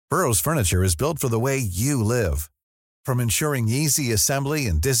Burrow's furniture is built for the way you live. From ensuring easy assembly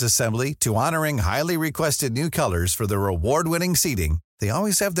and disassembly to honoring highly requested new colors for their award-winning seating, they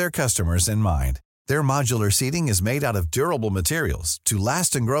always have their customers in mind. Their modular seating is made out of durable materials to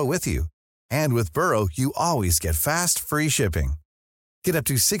last and grow with you. And with Burrow, you always get fast, free shipping. Get up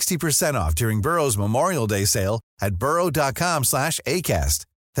to 60% off during Burrow's Memorial Day sale at burrow.com/ACAST.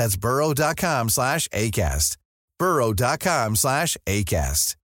 That's burrow.com/ACAST.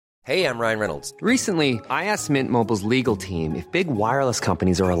 burrow.com/ACAST. Hey, I'm Ryan Reynolds. Recently, I asked Mint Mobile's legal team if big wireless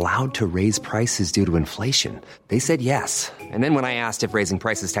companies are allowed to raise prices due to inflation. They said yes. And then when I asked if raising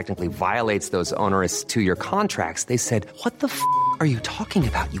prices technically violates those onerous two-year contracts, they said, "What the f*** are you talking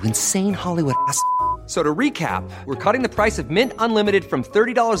about, you insane Hollywood ass?" So to recap, we're cutting the price of Mint Unlimited from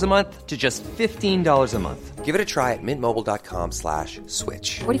 $30 a month to just $15 a month. Give it a try at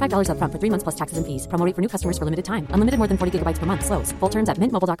mintmobile.com/switch. $45 up front for 3 months plus taxes and fees. Promo rate for new customers for limited time. Unlimited more than 40 gigabytes per month. Slows full terms at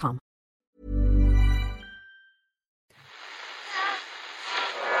mintmobile.com.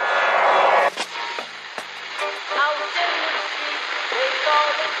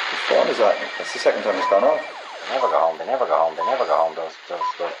 What form is that? That's the second time it's gone off. They never go home, those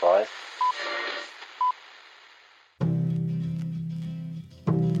boys.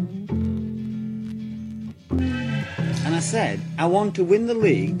 And I said, I want to win the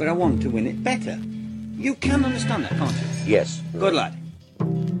league, but I want to win it better. You can understand that, can't you? Yes. Good lad.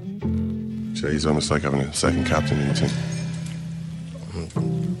 So he's almost like having a second captain in the team.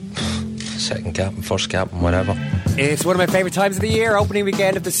 Second captain, first captain, whatever. It's one of my favourite times of the year, opening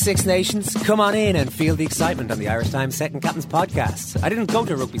weekend of the Six Nations. Come on in and feel the excitement on the Irish Times Second Captain's podcast. I didn't go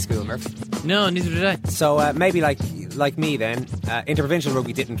to rugby school, Murph. No, neither did I. So maybe like me then, interprovincial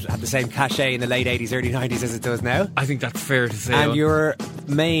rugby didn't have the same cachet in the late 80s, early 90s as it does now. I think that's fair to say. And your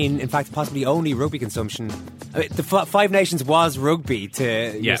main, in fact possibly only rugby consumption, the Five Nations was rugby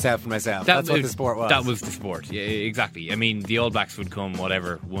to yourself and myself. That's what the sport was. That was the sport, yeah, exactly. I mean, the All Blacks would come,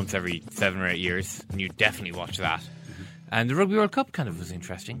 once every 7 or 8 years, and you'd definitely watch that. And the Rugby World Cup kind of was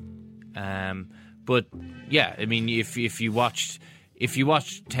interesting. But yeah, I mean, if you watched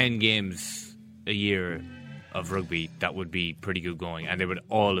 10 games a year of rugby, that would be pretty good going, and they would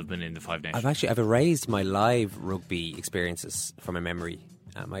all have been in the Five Nations. I've erased my live rugby experiences from my memory.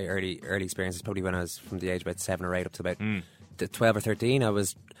 My early experiences, probably when I was from the age about 7 or 8 up to about 12 or 13. I'm going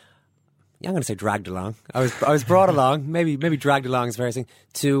to say dragged along. I was brought along, maybe dragged along is fair thing,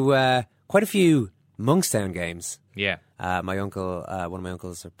 to quite a few Monkstown games. Yeah. My uncle, one of my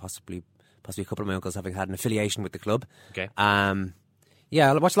uncles, or possibly a couple of my uncles, having had an affiliation with the club. Okay.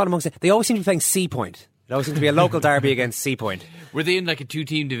 Yeah, I watched a lot of Monkstown. They always seem to be playing Sea Point. It always seems to be a local derby against Sea Point. Were they in like a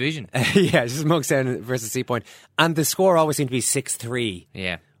 2-team division? Yeah, just Monkstown versus Sea Point. And the score always seemed to be 6-3.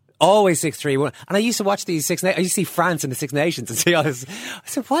 Yeah. Always 6-3. And I used to watch these I used to see France in the Six Nations and see all this. I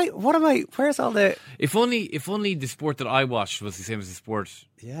said, where's all the... If only the sport that I watched was the same as the sport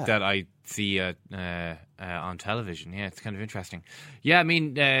that I see on television. Yeah, it's kind of interesting. Yeah, I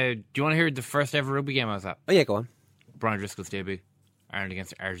mean, do you want to hear the first ever rugby game I was at? Oh yeah, go on. Brian Driscoll's debut. Ireland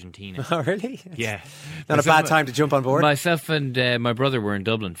against Argentina. Oh, really? Yeah. Not a bad time to jump on board. Myself and my brother were in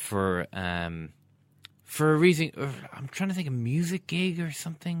Dublin for a reason. I'm trying to think, a music gig or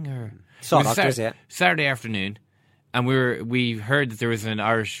something. Or Saturday afternoon, and we heard that there was an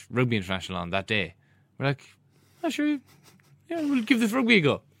Irish Rugby International on that day. We're like, oh, sure, yeah, we'll give this rugby a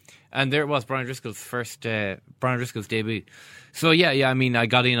go. And there it was, Brian Driscoll's debut. So yeah, I mean, I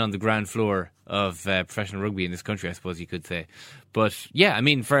got in on the ground floor of professional rugby in this country, I suppose you could say. But yeah, I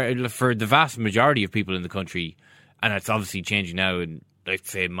mean, for the vast majority of people in the country, and it's obviously changing now, and I'd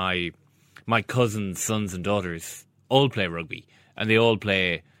say my cousins' sons and daughters all play rugby, and they all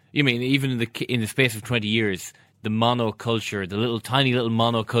play. You mean even in the space of 20 years, the monoculture, the tiny little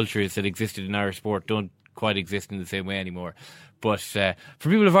monocultures that existed in Irish sport don't quite exist in the same way anymore. But for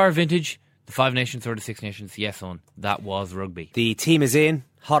people of our vintage, the Five Nations or the Six Nations, yes, that was rugby. The team is in,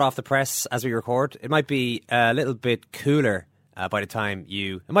 hot off the press as we record. It might be a little bit cooler by the time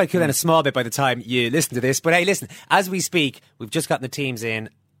it might cool down a small bit by the time you listen to this. But hey, listen, as we speak, we've just gotten the teams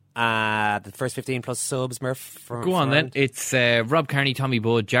in. The first 15 plus subs, Murph. Go on then. It's Rob Kearney, Tommy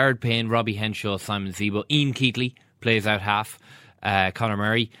Budd, Jared Payne, Robbie Henshaw, Simon Zebo, Ian Keatley plays out half, Conor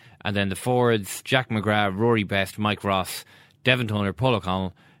Murray, and then the forwards, Jack McGrath, Rory Best, Mike Ross, Devin Toner, Paul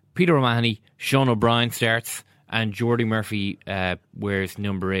O'Connell, Peter O'Mahony, Sean O'Brien starts, and Jordy Murphy wears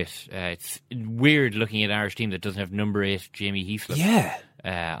number 8. It's weird looking at an Irish team that doesn't have number 8 Jamie Heaslip. Yeah.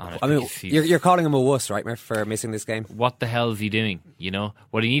 On it. I mean, you're calling him a wuss, right, Murph, for missing this game? What the hell is he doing? You know,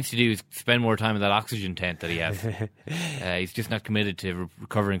 what he needs to do is spend more time in that oxygen tent that he has. He's just not committed to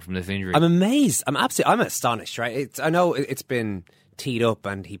recovering from this injury. I'm amazed. I'm astonished, right? I know it's been teed up,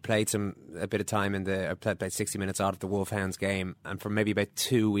 and he played a bit of time played 60 minutes out of the Wolfhounds game, and from maybe about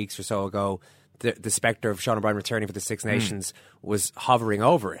 2 weeks or so ago, the spectre of Sean O'Brien returning for the Six Nations was hovering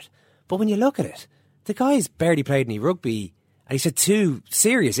over it. But when you look at it, the guy's barely played any rugby, and he's had 2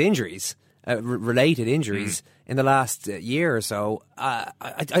 serious injuries, related injuries, in the last year or so.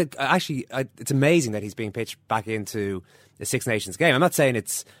 It's amazing that he's being pitched back into the Six Nations game. I'm not saying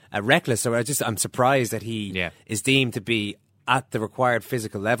it's reckless, or I'm surprised that he is deemed to be at the required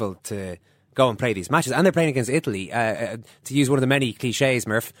physical level to go and play these matches. And they're playing against Italy. To use one of the many cliches,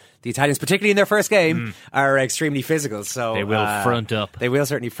 Murph, the Italians, particularly in their first game, are extremely physical. So they will front up. They will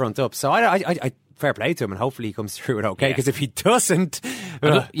certainly front up. So I fair play to him, and hopefully he comes through it okay. Because if he doesn't,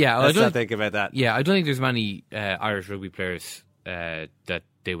 let's not think about that. Yeah, I don't think there's many Irish rugby players that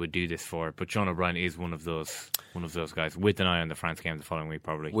they would do this for. But Sean O'Brien is one of those guys, with an eye on the France game the following week,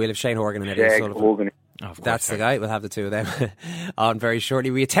 probably. We'll have Shane Horgan and Eddie O'Sullivan. That's the guy. We'll have the two of them on very shortly.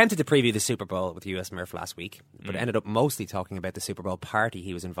 We attempted to preview the Super Bowl with US Murph last week, but ended up mostly talking about the Super Bowl party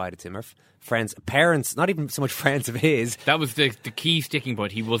he was invited to, Murph. Friends, parents, not even so much friends of his. That was the key sticking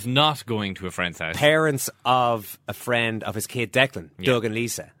point. He was not going to a friend's house. Parents of a friend of his kid, Declan, Doug and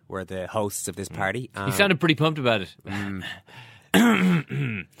Lisa, were the hosts of this party. He sounded pretty pumped about it.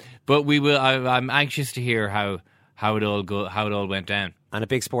 But we will. I'm anxious to hear how it all went down. And a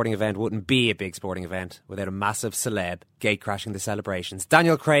big sporting event wouldn't be a big sporting event without a massive celeb gate-crashing the celebrations.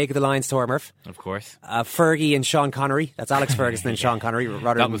 Daniel Craig of the Lions tour, Murph. Of course. Fergie and Sean Connery. That's Alex Ferguson and Sean Connery,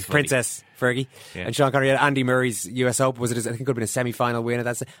 rather than Princess Fergie. Yeah. And Sean Connery had Andy Murray's US Open. I think it could have been a semi-final win.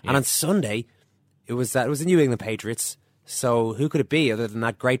 And on Sunday, it was the New England Patriots. So who could it be other than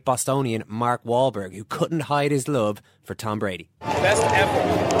that great Bostonian Mark Wahlberg, who couldn't hide his love for Tom Brady? Best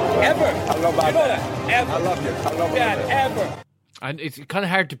ever. I love that. Ever. I love you. I love that. Ever. And it's kind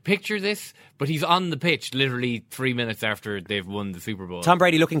of hard to picture this, but he's on the pitch literally 3 minutes after they've won the Super Bowl. Tom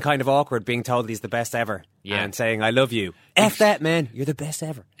Brady looking kind of awkward, being told he's the best ever, and saying, I love you. F that, man. You're the best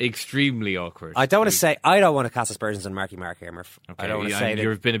ever. Extremely awkward. I don't want to cast aspersions on Marky Mark here, Murph. Okay. I don't want to say that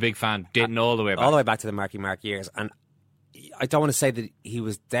you've been a big fan, dating all the way back. All the way back to the Marky Mark years. And I don't want to say that he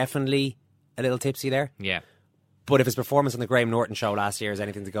was definitely a little tipsy there. Yeah. But if his performance on the Graham Norton show last year is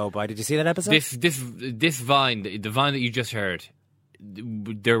anything to go by, did you see that episode? This Vine, the Vine that you just heard,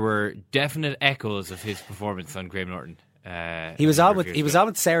 there were definite echoes of his performance on Graham Norton. He was on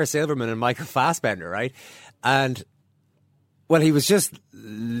with Sarah Silverman and Michael Fassbender, right? And he was just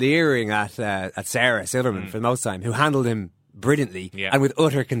leering at Sarah Silverman for the most time, who handled him brilliantly and with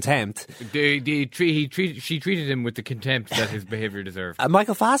utter contempt. She treated him with the contempt that his behaviour deserved.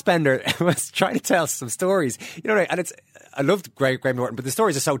 Michael Fassbender was trying to tell some stories, and I loved Graham Norton, but the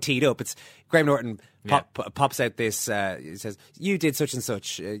stories are so teed up. It's Graham Norton pops out this, he says, you did such and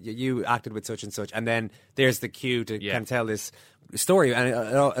such, you acted with such and such, and then there's the cue to kind of tell this story, and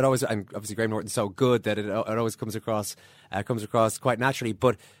it always, and obviously Graham Norton's so good that it always comes across quite naturally.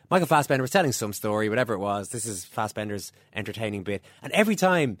 But Michael Fassbender was telling some story, whatever it was. This is Fassbender's entertaining bit, and every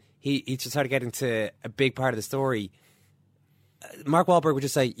time he just started getting to a big part of the story, Mark Wahlberg would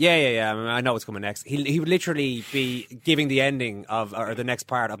just say, yeah, I know what's coming next. He would literally be giving the ending or the next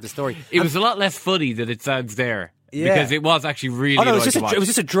part of the story. It was a lot less funny than it sounds there. Yeah. Because it was actually really it was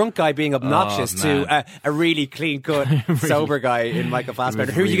just a drunk guy being obnoxious to a really clean-cut, sober guy in Michael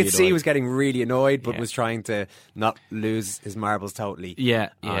Fassbender, who you could see was getting really annoyed, but was trying to not lose his marbles totally. Yeah.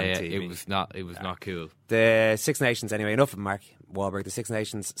 It was not cool. The Six Nations, anyway, enough of Mark Wahlberg. The Six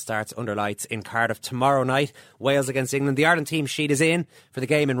Nations starts under lights in Cardiff tomorrow night. Wales against England. The Ireland team sheet is in for the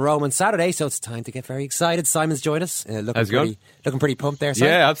game in Rome on Saturday, so it's time to get very excited. Simon's joined us. Looking pretty pumped there,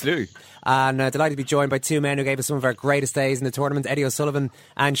 Simon. Yeah, absolutely. And delighted to be joined by two men who gave us some of our greatest days in the tournament, Eddie O'Sullivan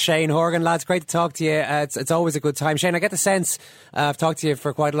and Shane Horgan. Lads, great to talk to you. It's always a good time. Shane, I get the sense, I've talked to you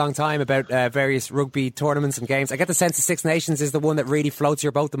for quite a long time about various rugby tournaments and games. I get the sense the Six Nations is the one that really floats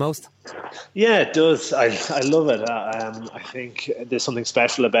your boat the most. Yeah, it does. I love it. I think there's something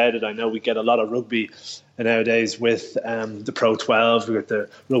special about it. I know we get a lot of rugby nowadays with the Pro 12, we've got the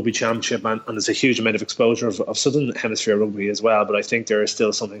Rugby Championship, and there's a huge amount of exposure of Southern Hemisphere rugby as well. But I think there is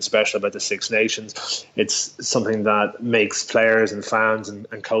still something special about the Six Nations. It's something that makes players and fans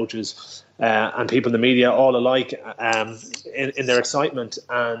and coaches and people in the media all alike in their excitement.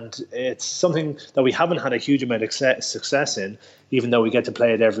 And it's something that we haven't had a huge amount of success in, even though we get to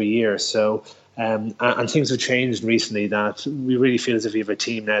play it every year. So And things have changed recently that we really feel as if we have a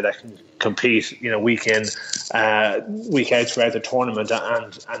team now that can compete, week in, week out throughout the tournament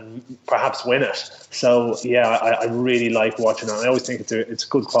and perhaps win it. So, yeah, I really like watching it. I always think it's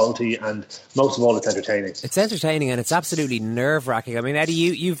good quality, and most of all, it's entertaining. It's entertaining, and it's absolutely nerve-wracking. I mean, Eddie,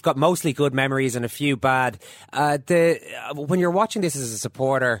 you've got mostly good memories and a few bad. When you're watching this as a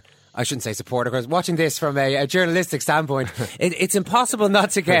supporter... I shouldn't say supporter, because watching this from a journalistic standpoint, it's impossible not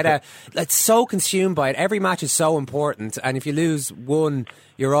to get it's so consumed by it. Every match is so important, and if you lose one,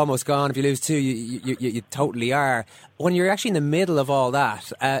 you're almost gone. If you lose two, you totally are. When you're actually in the middle of all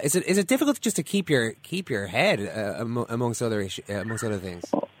that, is it difficult just to keep your head amongst other things?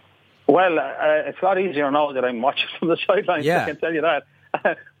 Well, it's a lot easier now that I'm watching from the sidelines. Yeah. I can tell you that.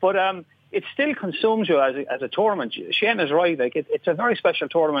 But it still consumes you as a tournament. Shane is right. It's a very special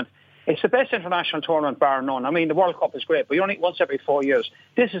tournament. It's the best international tournament, bar none. I mean, the World Cup is great, but you're only once every 4 years.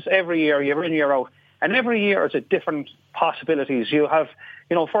 This is every year, year in, year out. And every year is a different possibilities. You have,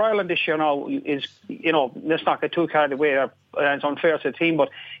 for Ireland this year now is, let's not get too carried away. It's unfair to the team, but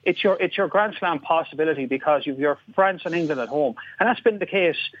it's your Grand Slam possibility because you've your France and England at home. And that's been the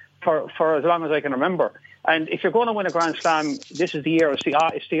case for as long as I can remember. And if you're going to win a Grand Slam, this is the year.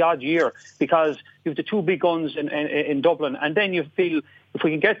 It's the odd year because you have the two big guns in Dublin, and then you feel if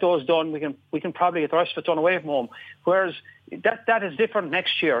we can get those done, we can probably get the rest of it done away from home. Whereas that is different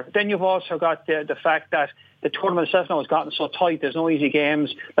next year. Then you've also got the fact that the tournament itself now has gotten so tight. There's no easy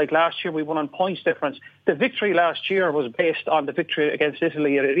games. Like last year, we won on points difference. The victory last year was based on the victory against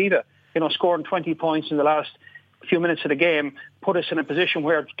Italy at Rita. Scoring 20 points in the last few minutes of the game put us in a position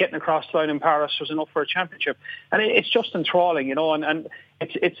where getting across the line in Paris was enough for a championship. And it's just enthralling, and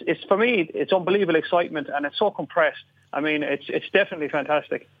it's for me, it's unbelievable excitement, and it's so compressed. I mean, it's definitely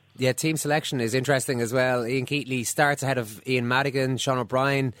fantastic. Yeah, team selection is interesting as well. Ian Keatley starts ahead of Ian Madigan. Sean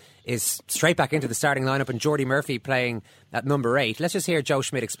O'Brien is straight back into the starting lineup, and Jordy Murphy playing at number 8. Let's just hear Joe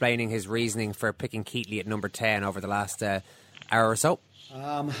Schmidt explaining his reasoning for picking Keatley at number 10 over the last hour or so.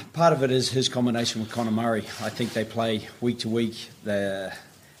 Part of it is his combination with Conor Murray. I think they play week to week,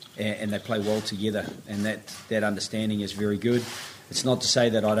 and they play well together, and that understanding is very good. It's not to say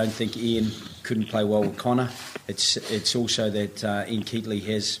that I don't think Ian couldn't play well with Conor. It's also that Ian Keatley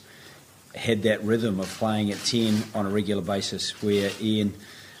has had that rhythm of playing at 10 on a regular basis, where Ian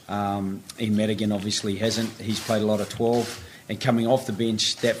Madigan obviously hasn't. He's played a lot of 12, and coming off the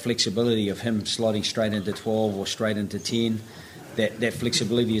bench, that flexibility of him sliding straight into 12 or straight into 10, that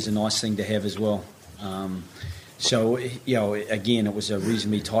flexibility is a nice thing to have as well. So, again, it was a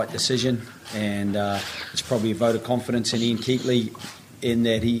reasonably tight decision, and it's probably a vote of confidence in Ian Keatley in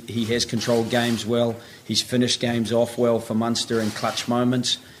that he has controlled games well. He's finished games off well for Munster in clutch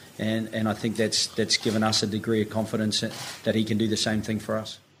moments, and I think that's given us a degree of confidence that he can do the same thing for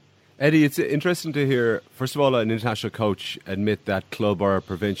us. Eddie, it's interesting to hear, first of all, an international coach admit that club or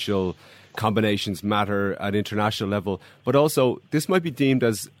provincial combinations matter at international level, but also this might be deemed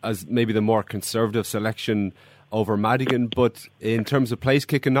as maybe the more conservative selection over Madigan, but in terms of place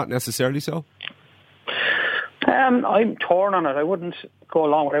kicking, not necessarily so? I'm torn on it. I wouldn't go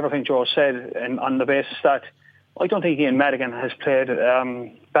along with everything Joe said, and on the basis that I don't think Ian Madigan has played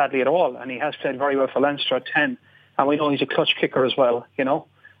badly at all, and he has played very well for Leinster at 10, and we know he's a clutch kicker as well,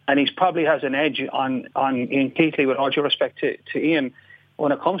 and he probably has an edge on Ian Keatley, with all due respect to Ian,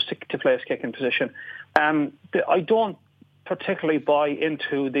 when it comes to place kicking position. I don't particularly buy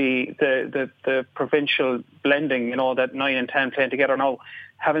into the provincial blending, that 9 and 10 playing together. Now,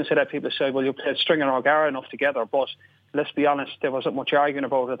 having said that, people say, well, you played Stringer and O'Gara enough together, but let's be honest, there wasn't much arguing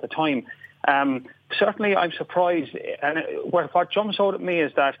about it at the time. Certainly, I'm surprised, and what jumps out at me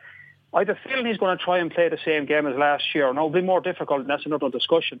is that I have a feeling he's going to try and play the same game as last year. Now, it'll be more difficult, and that's another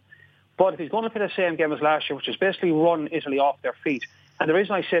discussion. But if he's going to play the same game as last year, which is basically run Italy off their feet, and the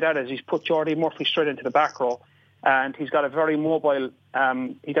reason I say that is he's put Jordy Murphy straight into the back row, and he's got a very mobile,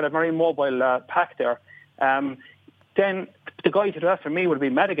 pack there. Then the guy to the left for me would be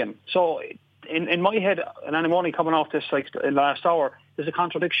Madigan. So in my head, and I'm only coming off this like last hour, there's a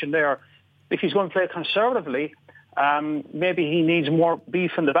contradiction there. If he's going to play conservatively, maybe he needs more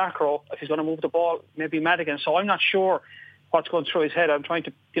beef in the back row. If he's going to move the ball, maybe Madigan. So I'm not sure what's going through his head. I'm trying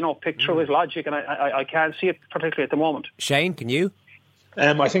to pick through his logic, and I can't see it particularly at the moment. Shane, can you?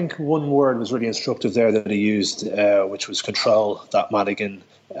 I think one word was really instructive there that he used, which was control, that Madigan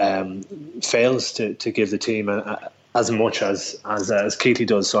fails to give the team as much as Keatley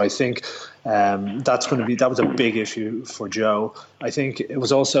does. So I think that was a big issue for Joe. I think it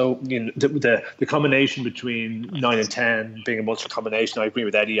was also the combination between 9 and 10 being a multiple combination. I agree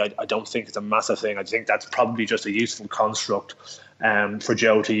with Eddie. I don't think it's a massive thing. I think that's probably just a useful construct. for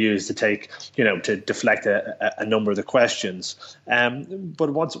Joe to use to take, to deflect a number of the questions.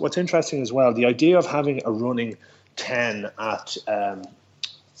 But what's interesting as well, the idea of having a running 10 at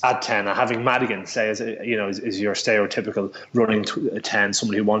 10, and having Madigan say is your stereotypical running 10,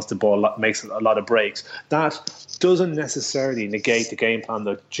 somebody who wants the ball, makes a lot of breaks. That doesn't necessarily negate the game plan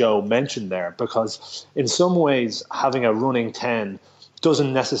that Joe mentioned there, because in some ways having a running 10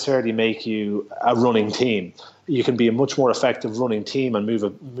 doesn't necessarily make you a running team. You can be a much more effective running team and move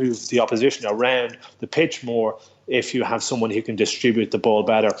the opposition around the pitch more if you have someone who can distribute the ball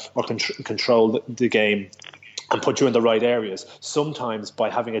better or control the game and put you in the right areas. Sometimes by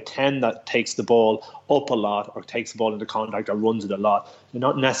having a 10 that takes the ball up a lot or takes the ball into contact or runs it a lot, you're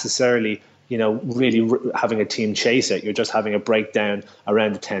not necessarily, really having a team chase it. You're just having a breakdown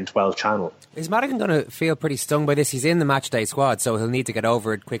around the 10-12 channel. Is Madigan going to feel pretty stung by this? He's in the matchday squad, so he'll need to get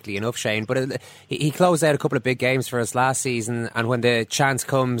over it quickly enough, Shane. But he closed out a couple of big games for us last season, and when the chance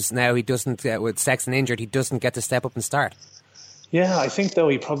comes now, he doesn't, with Sexton injured, he doesn't get to step up and start. Yeah, I think, though,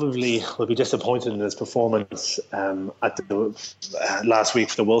 he probably will be disappointed in his performance at the last week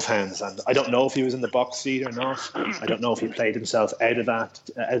for the Wolfhounds. And I don't know if he was in the box seat or not. I don't know if he played himself out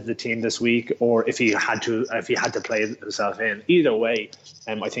of the team this week, or if he had to play himself in. Either way,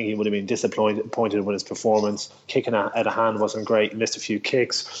 I think he would have been disappointed with his performance. Kicking out of hand wasn't great. He missed a few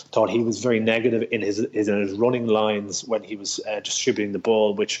kicks. Thought he was very negative in his running lines when he was distributing the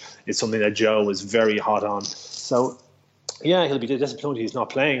ball, which is something that Joe was very hot on. So, yeah, he'll be disappointed he's not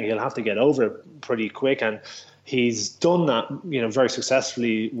playing. He'll have to get over it pretty quick, and he's done that, very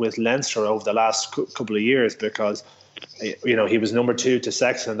successfully with Leinster over the last couple of years, because, he was number 2 to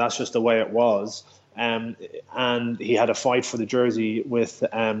Sexton. That's just the way it was, and he had a fight for the jersey with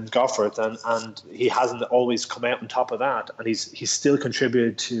Goffert, and he hasn't always come out on top of that, and he's still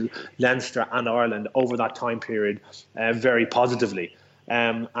contributed to Leinster and Ireland over that time period very positively.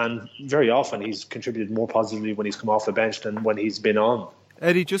 And very often he's contributed more positively when he's come off the bench than when he's been on.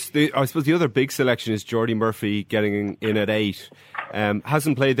 Eddie, I suppose the other big selection is Jordy Murphy getting in at 8.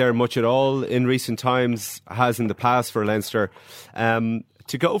 Hasn't played there much at all in recent times, has in the past for Leinster.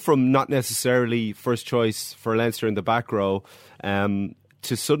 To go from not necessarily first choice for Leinster in the back row to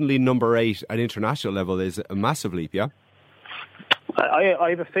suddenly number 8 at international level is a massive leap, yeah? I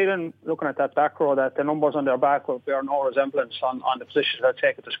have a feeling, looking at that back row, that the numbers on their back will bear no resemblance on the position they'll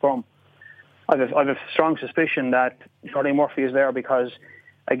take at the scrum. I have a strong suspicion that Jordy Murphy is there because,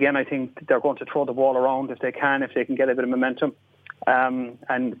 again, I think they're going to throw the ball around if they can get a bit of momentum. And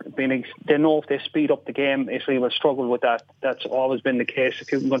they know if they speed up the game, Italy will struggle with that. That's always been the case.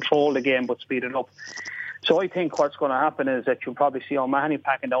 If you can control the game but speed it up. So I think what's going to happen is that you'll probably see O'Mahony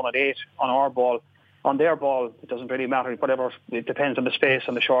packing down at 8 on our ball. On their ball, it doesn't really matter. Whatever, it depends on the space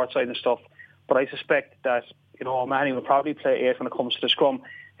on the short side and stuff. But I suspect that O'Mahony will probably play 8 when it comes to the scrum.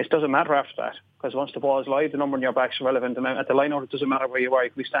 It doesn't matter after that, because once the ball is live, the number on your back is irrelevant. And at the line-out, it doesn't matter where you are.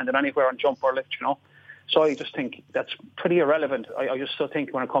 You can be standing anywhere and jump or lift. So I just think that's pretty irrelevant. I just still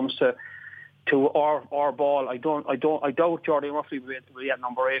think when it comes to our ball, I doubt Jordy Murphy will be at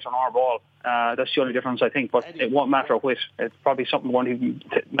number 8 on our ball. That's the only difference, I think, but it won't matter which. It's probably something one who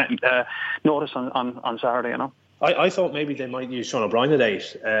notice on Saturday, I thought maybe they might use Sean O'Brien at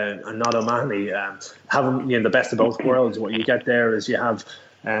 8 and not O'Mahony. Having the best of both worlds, what you get there is you have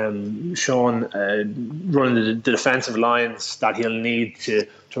Sean running the defensive lines that he'll need to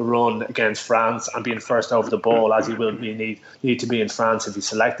run against France and being first over the ball, as he will need to be in France if he's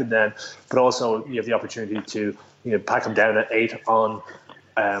selected then. But also you have the opportunity to pack him down at 8 on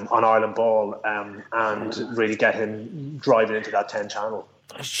Ireland ball and really get him driving into that 10 channel.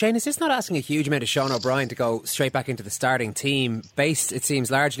 Shane, is this not asking a huge amount of Sean O'Brien to go straight back into the starting team, based, it seems,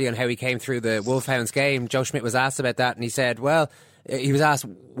 largely on how he came through the Wolfhounds game? Joe Schmidt was asked about that, and he said, he was asked,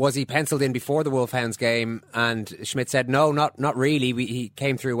 was he penciled in before the Wolfhounds game? And Schmidt said, no, not really. He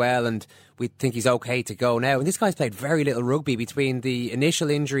came through well, and we think he's okay to go now. And this guy's played very little rugby between the initial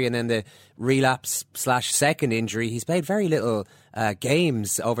injury and then the relapse/second injury. He's played very little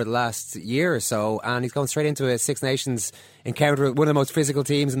games over the last year or so, and he's going straight into a Six Nations encounter with one of the most physical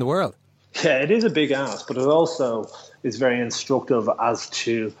teams in the world. Yeah, it is a big ask, but it also is very instructive as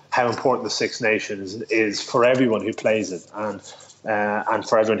to how important the Six Nations is for everyone who plays it and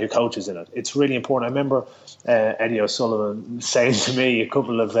for everyone who coaches in it. It's really important. I remember Eddie O'Sullivan saying to me a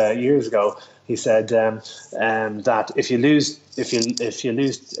couple of years ago, he said that if you lose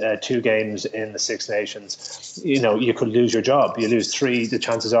 2 games in the Six Nations, you could lose your job. You lose 3, the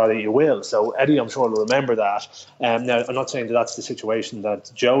chances are that you will. So Eddie, I'm sure, will remember that. Now, I'm not saying that that's the situation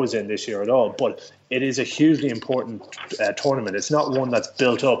that Joe is in this year at all, but it is a hugely important tournament. It's not one that's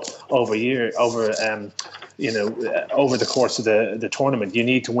built up over over the course of the tournament. You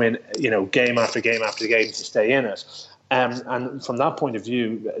need to win, game after game after game to stay in it. And from that point of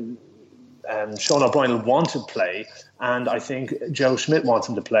view, Sean O'Brien will want to play, and I think Joe Schmidt wants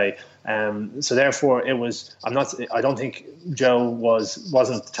him to play. So therefore, it was. I don't think Joe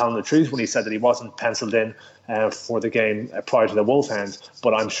wasn't telling the truth when he said that he wasn't penciled in for the game prior to the Wolfhounds.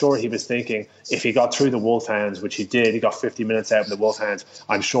 But I'm sure he was thinking if he got through the Wolfhounds, which he did, he got 50 minutes out of the Wolfhounds.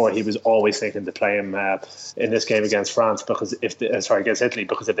 I'm sure he was always thinking to play him in this game against France, because against Italy,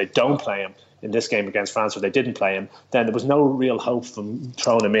 because if they don't play him in this game against France, or they didn't play him, then there was no real hope from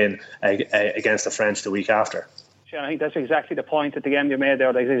throwing him in against the French the week after. I think that's exactly the point at the end you made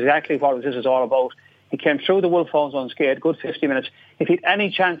there. That's exactly what this is all about. He came through the Wolfhounds unscathed, good 50 minutes. If he had any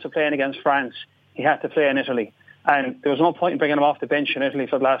chance of playing against France, he had to play in Italy. And there was no point in bringing him off the bench in Italy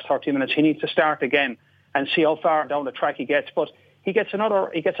for the last 30 minutes. He needs to start again and see how far down the track he gets. But he gets an hour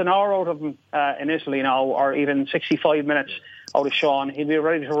out of him in Italy now, or even 65 minutes out of Sean. He'll be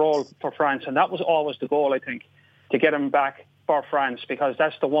ready to roll for France. And that was always the goal, I think, to get him back for France, because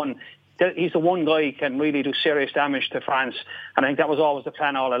that's the one. He's the one guy who can really do serious damage to France, and I think that was always the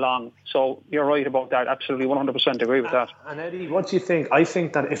plan all along. So you're right about that. Absolutely, 100% agree with that. And Eddie, what do you think? I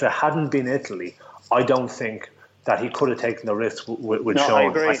think that if it hadn't been Italy, I don't think that he could have taken the risk with Sean. I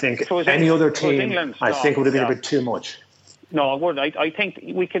agree. I think any other team, England, I think would have been a bit too much. No, it would. I think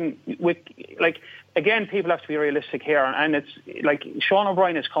we can. Again, people have to be realistic here, and it's like Sean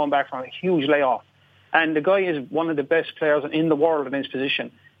O'Brien is coming back from a huge layoff, and the guy is one of the best players in the world in his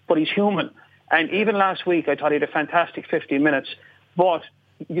position. But he's human. And even last week, I thought he had a fantastic 15 minutes. But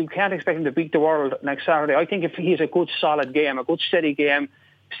you can't expect him to beat the world next Saturday. I think if he's a good, solid game, a good, steady game,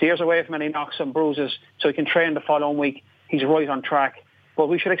 steers away from any knocks and bruises so he can train the following week, he's right on track. But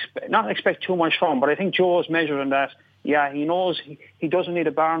we should not expect too much from him. But I think Joe's measuring that. Yeah, he knows he doesn't need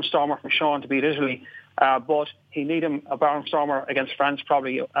a barnstormer from Sean to beat Italy. But he need him a barnstormer against France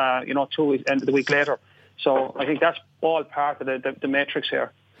probably, 2 weeks, end of the week later. So I think that's all part of the matrix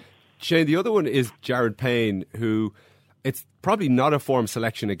here. Shane, the other one is Jared Payne, who it's probably not a form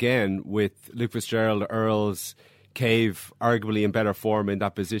selection again, with Luke Fitzgerald, Earls, Cave arguably in better form in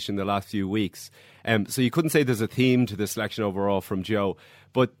that position the last few weeks. So you couldn't say there's a theme to the selection overall from Joe.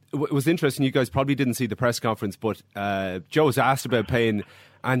 But it was interesting, you guys probably didn't see the press conference, but Joe was asked about Payne,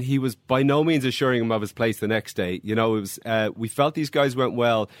 and he was by no means assuring him of his place the next day. It was we felt these guys went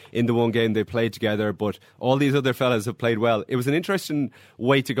well in the one game they played together, but all these other fellas have played well. It was an interesting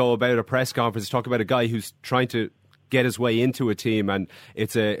way to go about a press conference, talk about a guy who's trying to get his way into a team, and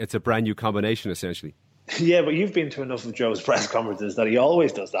it's a brand new combination essentially. Yeah, but you've been to enough of Joe's press conferences that he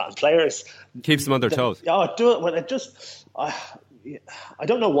always does that, and players keeps them on their toes. I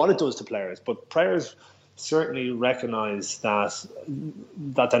don't know what it does to players, but players certainly recognise that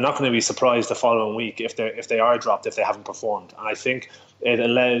they're not going to be surprised the following week if they are dropped, if they haven't performed. And I think it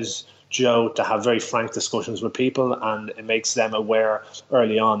allows Joe to have very frank discussions with people, and it makes them aware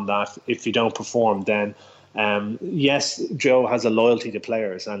early on that if you don't perform, then yes, Joe has a loyalty to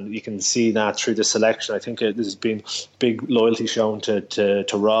players, and you can see that through the selection. I think there's been big loyalty shown to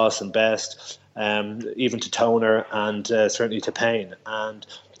Ross and Best, even to Toner, and certainly to Payne. And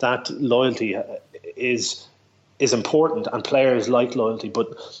that loyalty is important, and players like loyalty,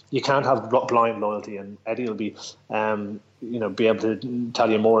 but you can't have blind loyalty. And Eddie will be able to tell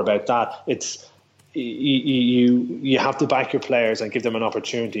you more about that. It's you have to back your players and give them an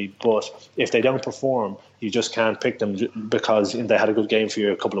opportunity, but if they don't perform, you just can't pick them because they had a good game for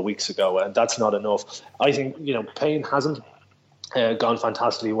you a couple of weeks ago, and that's not enough. I think Payne hasn't gone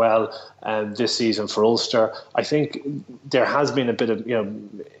fantastically well this season for Ulster. I think there has been a bit of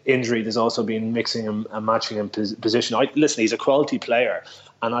injury. There's also been mixing and matching in position. Listen, he's a quality player,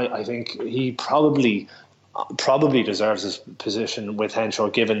 and I think he probably deserves his position with Henshaw,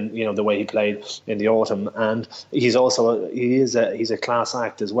 given the way he played in the autumn, and he's a class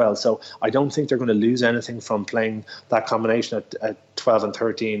act as well. So I don't think they're going to lose anything from playing that combination at 12 and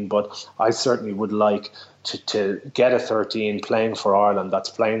 13. But I certainly would like to get a 13 playing for Ireland, that's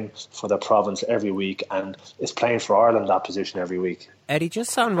playing for the province every week and is playing for Ireland that position every week. Eddie,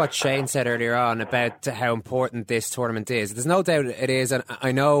 just on what Shane said earlier on about how important this tournament is, there's no doubt it is, and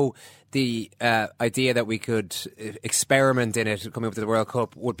I know the idea that we could experiment in it coming up to the World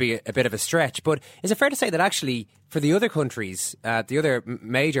Cup would be a bit of a stretch, but is it fair to say that actually for the other countries, the other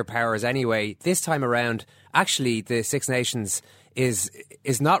major powers anyway, this time around, actually the Six Nations is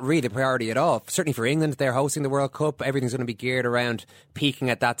not really the priority at all. Certainly for England, they're hosting the World Cup. Everything's going to be geared around peaking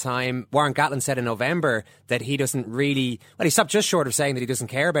at that time. Warren Gatland said in November that he doesn't really... Well, he stopped just short of saying that he doesn't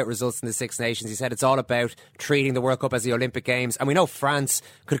care about results in the Six Nations. He said it's all about treating the World Cup as the Olympic Games. And we know France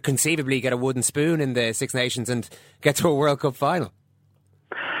could conceivably get a wooden spoon in the Six Nations and get to a World Cup final.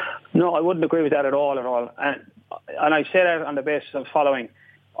 No, I wouldn't agree with that at all. And I say that on the basis of following.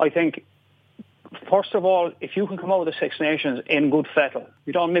 I think, first of all, if you can come out of the Six Nations in good fettle,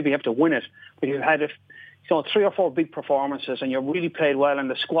 you don't maybe have to win it, but you've had 3 or 4 big performances and you really played well and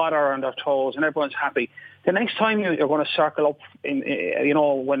the squad are on their toes and everyone's happy. The next time you're going to circle up,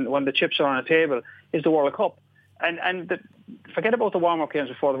 when the chips are on the table, is the World Cup. And forget about the warm-up games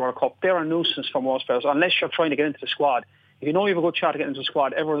before the World Cup. They're a nuisance for most players, unless you're trying to get into the squad. If you know you have a good shot to get into the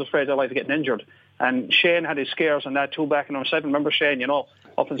squad, everyone's afraid of their life of getting injured. And Shane had his scares on that too back in 2007. Remember Shane,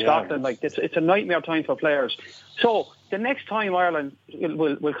 up in Scotland? It's a nightmare time for players. So the next time Ireland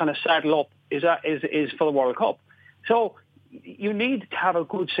will kind of saddle up is for the World Cup. So you need to have a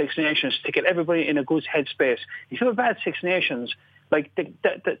good Six Nations to get everybody in a good headspace. If you have a bad Six Nations,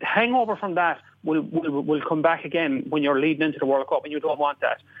 the hangover from that will come back again when you're leading into the World Cup, and you don't want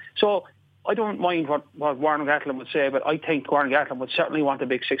that. So I don't mind what Warren Gatland would say, but I think Warren Gatland would certainly want the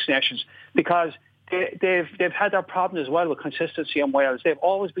big Six Nations because they've had their problems as well with consistency in Wales. They've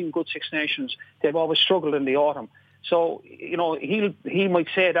always been good Six Nations. They've always struggled in the autumn. So, he might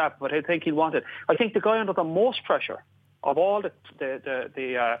say that, but I think he'll want it. I think the guy under the most pressure of all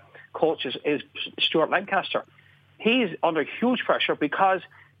the coaches is Stuart Lancaster. He's under huge pressure because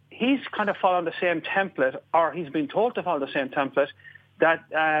he's kind of following the same template, or he's been told to follow the same template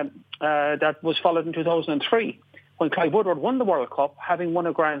that was followed in 2003 when Clive Woodward won the World Cup, having won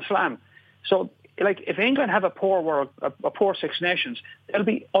a Grand Slam. So, if England have a poor Six Nations, there'll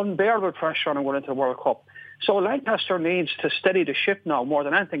be unbearable pressure on them going into the World Cup. So Lancaster needs to steady the ship now more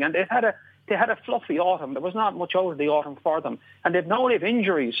than anything. And they had a fluffy autumn. There was not much out of the autumn for them, and they've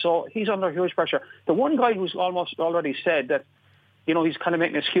injuries. So he's under huge pressure. The one guy who's almost already said that, he's kind of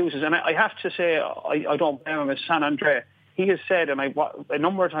making excuses, and I have to say I don't blame him, is San Andre. He has said, and a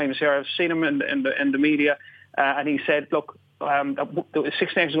number of times here I've seen him in the media, and he said, look, the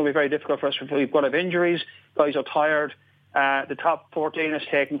Six Nations will be very difficult for us. We've got to have injuries. Guys are tired. The top 14 is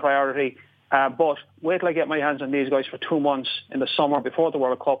taking priority. But wait till I get my hands on these guys for 2 months in the summer before the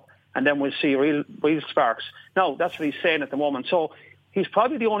World Cup, and then we'll see real sparks. No, that's what he's saying at the moment. So he's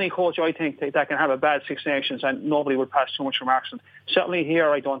probably the only coach, I think, that can have a bad Six Nations and nobody would pass too much remarks. And certainly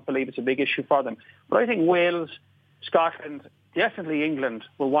here, I don't believe it's a big issue for them. But I think Wales, Scotland, definitely England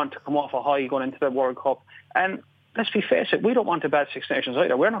will want to come off a high going into the World Cup. And let's face it, we don't want a bad Six Nations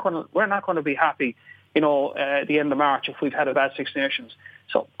either. We're not going to be happy, at the end of March if we've had a bad Six Nations.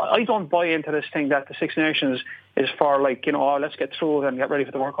 So I don't buy into this thing that the Six Nations is for let's get through it and get ready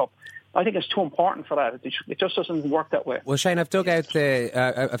for the World Cup. I think it's too important for that. It just doesn't work that way. Well, Shane, I've dug out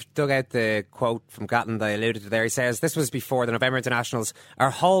the quote from Gatland I alluded to there. He says, this was before the November internationals. Our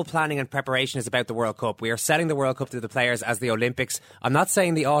whole planning and preparation is about the World Cup. We are setting the World Cup to the players as the Olympics. I'm not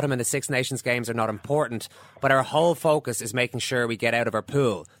saying the autumn and the Six Nations games are not important, but our whole focus is making sure we get out of our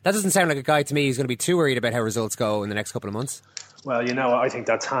pool. That doesn't sound like a guy to me who's going to be too worried about how results go in the next couple of months. Well, I think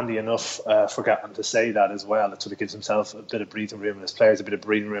that's handy enough for Gatland to say that as well. It sort of gives himself a bit of breathing room and his players a bit of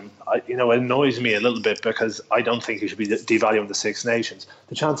breathing room. It annoys me a little bit because I don't think he should be devaluing the Six Nations.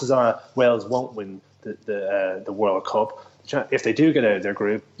 The chances are Wales won't win the World Cup. If they do get out of their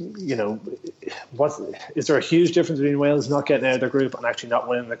group, is there a huge difference between Wales not getting out of their group and actually not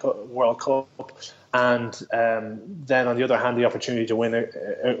winning the World Cup? And then on the other hand, the opportunity to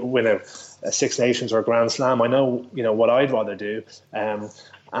win a Six Nations or a Grand Slam. I know, what I'd rather do. And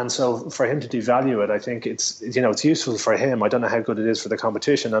so for him to devalue it, I think it's useful for him. I don't know how good it is for the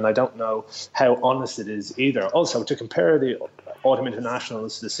competition, and I don't know how honest it is either. Also, to compare the Autumn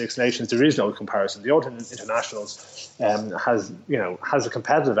Internationals to the Six Nations, there is no comparison. The Autumn Internationals has a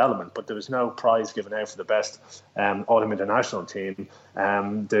competitive element, but there was no prize given out for the best Autumn International team.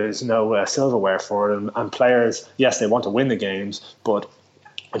 There's no silverware for it, and players, yes, they want to win the games, but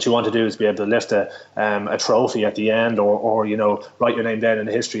what you want to do is be able to lift a trophy at the end, or write your name down in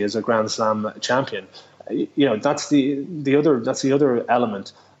history as a Grand Slam champion. That's the other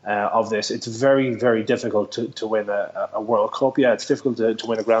element of this. It's very, very difficult to win a World Cup. Yeah, it's difficult to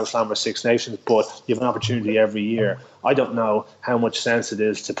win a Grand Slam or Six Nations, but you have an opportunity every year. I don't know how much sense it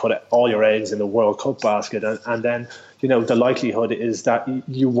is to put all your eggs in the World Cup basket, and then the likelihood is that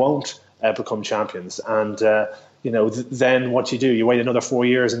you won't become champions. And then what you do, you wait another 4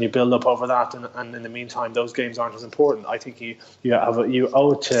 years and you build up over that, and in the meantime those games aren't as important. I think you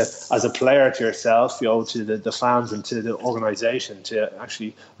owe it to, as a player, to yourself, you owe it to the fans and to the organisation to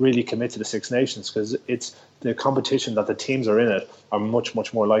actually really commit to the Six Nations, because it's the competition that the teams are in it are much,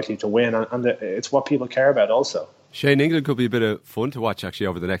 much more likely to win, and it's what people care about also. Shane, England could be a bit of fun to watch actually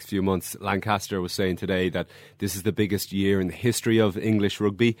over the next few months. Lancaster was saying today that this is the biggest year in the history of English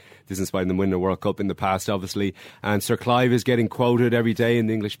rugby. This is why them winning the World Cup in the past, obviously. And Sir Clive is getting quoted every day in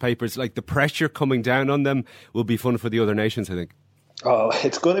the English papers. Like, the pressure coming down on them will be fun for the other nations, I think. Oh,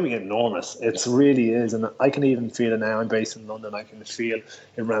 it's going to be enormous. It really is. And I can even feel it now. I'm based in London. I can feel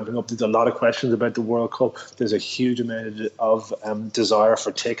it ramping up. There's a lot of questions about the World Cup. There's a huge amount of desire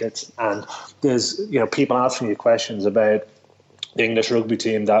for tickets. And there's people asking you questions about the English rugby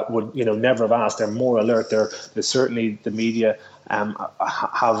team that would never have asked. They're more alert. There's certainly the media are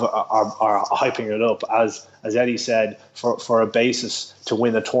hyping it up, as Eddie said, for a basis to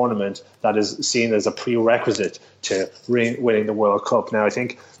win a tournament that is seen as a prerequisite to winning the World Cup. Now, I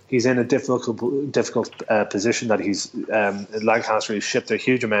think he's in a difficult position that he's Lancaster. He's shipped a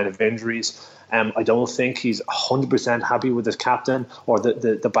huge amount of injuries. I don't think he's 100% happy with his captain or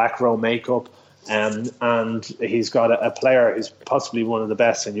the back row makeup. And he's got a player who's possibly one of the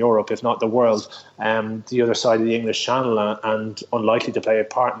best in Europe, if not the world, the other side of the English Channel, and unlikely to play a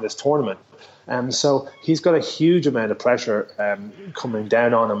part in this tournament. So he's got a huge amount of pressure coming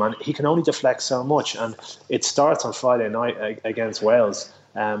down on him, and he can only deflect so much. And it starts on Friday night against Wales.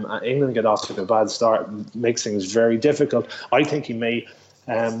 England get off to a bad start, makes things very difficult. I think he may...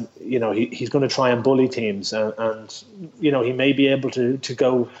 he's going to try and bully teams, and he may be able to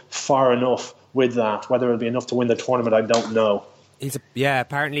go far enough with that. Whether it'll be enough to win the tournament, I don't know.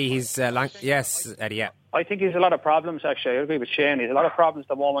 Apparently he's yes, Eddie. Yeah, I think he's a lot of problems. Actually, I agree with Shane. He's a lot of problems at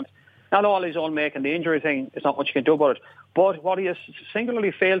the moment. Not all his own making. The injury thing is not much you can do about it. But what he has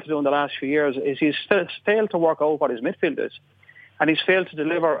singularly failed to do in the last few years is he's failed to work out what his midfield is, and he's failed to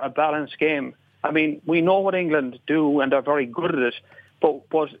deliver a balanced game. I mean, we know what England do, and they're very good at it.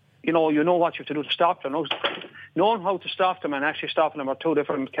 But you know what you have to do to stop them. Knowing how to stop them and actually stopping them are two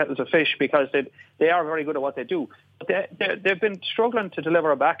different kettles of fish, because they are very good at what they do. But they've been struggling to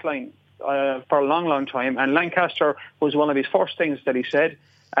deliver a backline for a long, long time. And Lancaster was one of his first things that he said,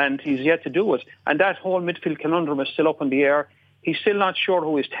 and he's yet to do it. And that whole midfield conundrum is still up in the air. He's still not sure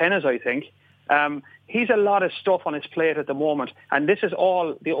who his 10 is, I think. He's a lot of stuff on his plate at the moment. And this is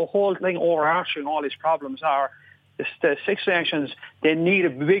all, the whole thing overarching all his problems are, the Six Nations, they need a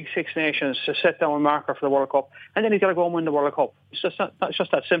big Six Nations to set down a marker for the World Cup, and then he's got to go and win the World Cup. It's just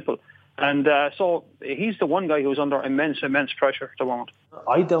that simple. And so he's the one guy who's under immense pressure at the moment.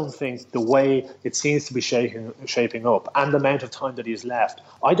 I don't think the way it seems to be shaping up and the amount of time that he's left,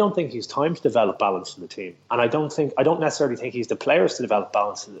 I don't think he's time to develop balance in the team. And I don't necessarily think he's the players to develop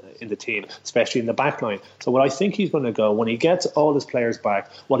balance in the team, especially in the back line. So what I think he's going to go, when he gets all his players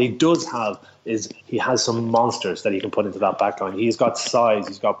back, what he does have is he has some monsters that he can put into that back line. He's got size,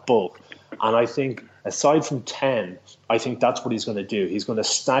 he's got bulk. And I think, aside from 10, I think that's what he's going to do. He's going to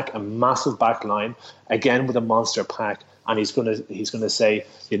stack a massive back line, again with a monster pack, and he's going to say,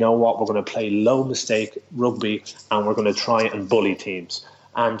 you know what, we're going to play low mistake rugby, and we're going to try and bully teams.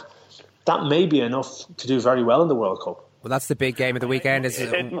 And that may be enough to do very well in the World Cup. Well, that's the big game of the weekend.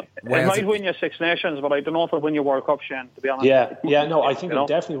 It might win you Six Nations, but I don't know if it'll win you World Cup, Shane, to be honest. No, I think it'll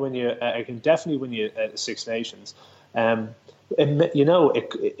definitely win you. It can definitely win you Six Nations. On any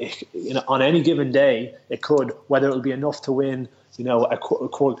given day, it could. Whether it'll be enough to win, get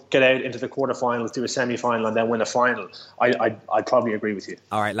out into the quarterfinals, do a semi-final, and then win a final. I'd probably agree with you.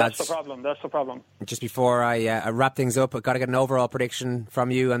 All right, lads. That's the problem. Just before I wrap things up, I've got to get an overall prediction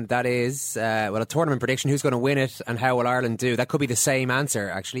from you, and that is, a tournament prediction. Who's going to win it, and how will Ireland do? That could be the same answer,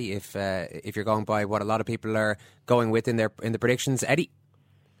 actually, if you're going by what a lot of people are going with in the predictions. Eddie?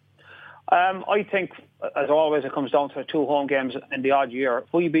 I think, as always, it comes down to 2 home games in the odd year.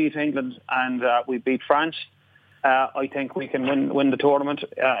 If we beat England and we beat France, I think we can win the tournament,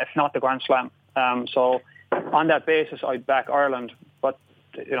 if not the Grand Slam. So on that basis, I'd back Ireland. But,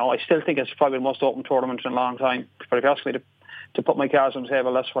 I still think it's probably the most open tournament in a long time. But if you ask me to put my cards on the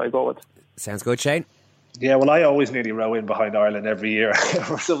table, that's what I go with. Sounds good, Shane. Yeah, well, I always nearly row in behind Ireland every year.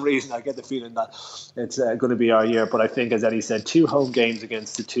 For some reason, I get the feeling that it's going to be our year. But I think, as Eddie said, 2 home games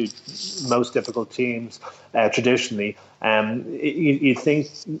against the 2 most difficult teams traditionally. You think,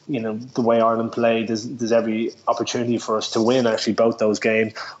 the way Ireland play, there's every opportunity for us to win actually both those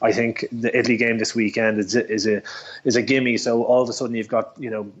games. I think the Italy game this weekend is a gimme. So all of a sudden you've got,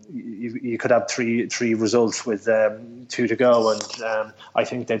 you could have three results with 2 to go, and I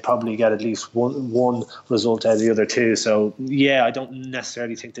think they'd probably get at least one result out of the other two. So yeah, I don't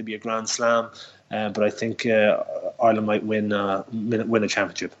necessarily think there'd be a grand slam. But I think Ireland might win a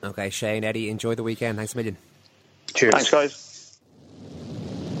championship. Okay, Shane, Eddie, enjoy the weekend. Thanks a million. Cheers. Thanks, guys.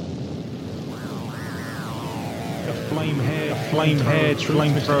 Flame hair,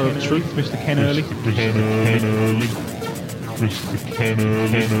 flame thrower of truth, Mr. Ken Early.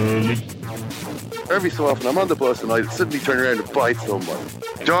 Every so often I'm on the bus and I suddenly turn around and bite someone.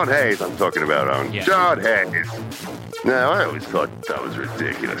 John Hayes I'm talking about, John Hayes. Now, I always thought that was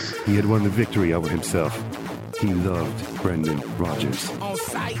ridiculous. He had won the victory over himself. He loved Brendan Rodgers.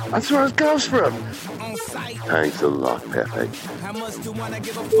 That's where it goes from. Thanks a lot, Pepe.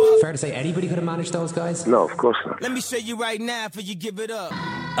 Fair to say anybody could have managed those guys? No, of course not. Let me show you right now before you give it up.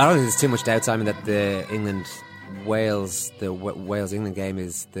 I don't think there's too much doubt, Simon, that the Wales-England game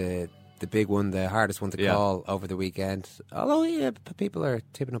is the big one, the hardest one to call over the weekend. Although, people are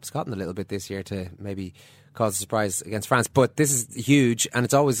tipping up Scotland a little bit this year to maybe cause a surprise against France. But this is huge, and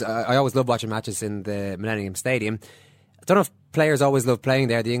it's always I always love watching matches in the Millennium Stadium. I don't know if players always love playing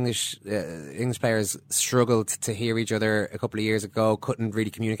there. The English players struggled to hear each other a couple of years ago, couldn't really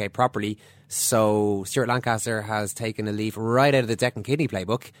communicate properly. So Stuart Lancaster has taken a leaf right out of the Declan Kidney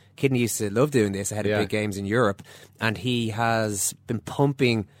playbook. Kidney used to love doing this ahead of big games in Europe, and he has been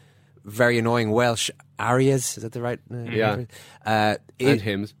pumping very annoying Welsh arias. Is that the right? And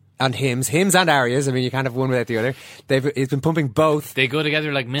hymns. And hymns and arias. I mean, you can't have one without the other. He's been pumping both. They go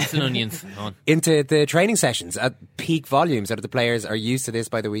together like mince and onions. Into the training sessions at peak volumes, so that the players are used to this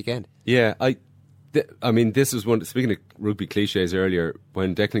by the weekend. Yeah, I mean, this was one. Speaking of rugby cliches earlier,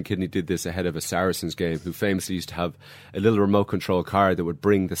 when Declan Kidney did this ahead of a Saracens game, who famously used to have a little remote control car that would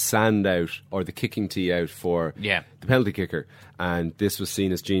bring the sand out or the kicking tee out for the penalty kicker, and this was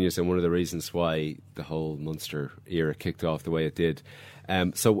seen as genius and one of the reasons why the whole Munster era kicked off the way it did.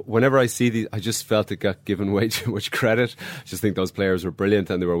 So whenever I see these, I just felt it got given way too much credit. I just think those players were brilliant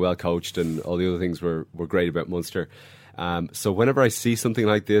and they were well coached, and all the other things were great about Munster. So whenever I see something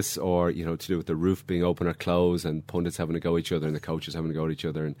like this, or to do with the roof being open or closed, and pundits having to go at each other and the coaches having to go at each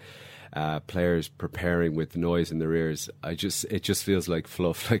other, and players preparing with noise in their ears, it just feels like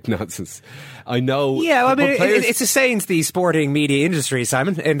fluff, like nonsense. I know. Yeah, well, I mean, it's a saying to the sporting media industry,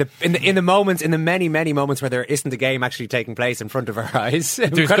 Simon. In the many moments where there isn't a game actually taking place in front of our eyes,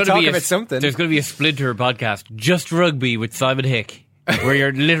 we've got to talk about something. There's going to be a Splinter podcast, Just Rugby with Simon Hick, where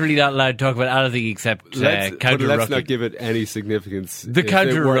you're literally not allowed to talk about anything except counter But let's rucking. not give it any significance. The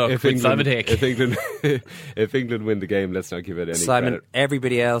counter ruck with Simon Hick. If England win the game, let's not give it any Simon, credit.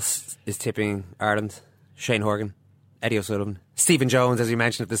 everybody else is tipping Ireland. Shane Horgan, Eddie O'Sullivan, Stephen Jones, as you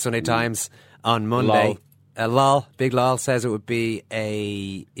mentioned at the Sunday Times on Monday. Big Lol says it would be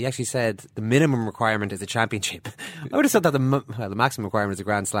he actually said the minimum requirement is a championship. I would have said that the maximum requirement is a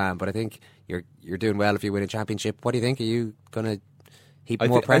Grand Slam, but I think you're doing well if you win a championship. What do you think? Are you going to heap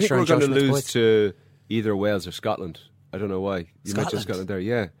more pressure on Josh? I think we're going to lose to either Wales or Scotland. I don't know why. You mentioned Scotland there.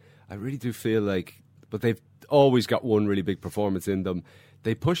 Yeah, I really do feel like, but they've always got one really big performance in them.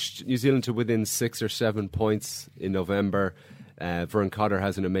 They pushed New Zealand to within 6 or 7 points in November. Vern Cotter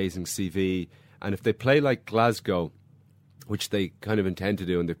has an amazing CV. And if they play like Glasgow, which they kind of intend to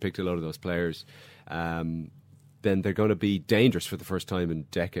do, and they've picked a lot of those players, then they're going to be dangerous for the first time in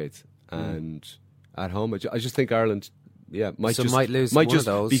decades. And at home, I just think Ireland might lose one of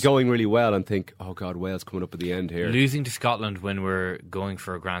those. Be going really well and think, oh God, Wales coming up at the end here. Losing to Scotland when we're going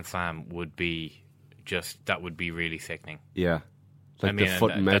for a Grand Slam would be really sickening. Yeah. Like the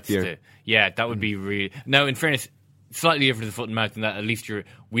foot and mouth here. That would be really... Now, in fairness, slightly different to the foot and mouth in that at least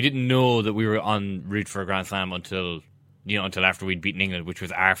we didn't know that we were en route for a Grand Slam until after we'd beaten England, which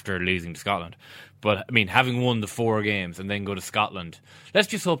was after losing to Scotland. But, I mean, having won the 4 games and then go to Scotland, let's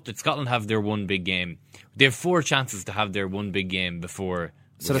just hope that Scotland have their one big game. They have 4 chances to have their one big game before...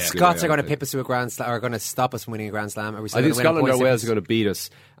 So the Scots are going to pip us to a Grand Slam, or are going to stop us from winning a Grand Slam? Are we I think Scotland or Wales are going to beat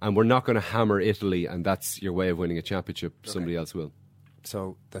us, and we're not going to hammer Italy, and that's your way of winning a championship. Okay. Somebody else will.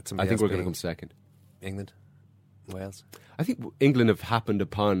 So that's I think we're going to come second. England? Wales? I think England have happened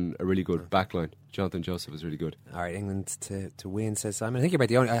upon a really good backline. Jonathan Joseph is really good. All right, England to win, says Simon. I think you're about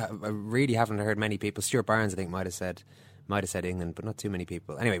the only... I really haven't heard many people. Stuart Barnes, I think, might have said England, but not too many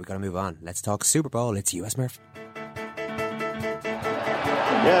people. Anyway, we've got to move on. Let's talk Super Bowl. It's US Murph.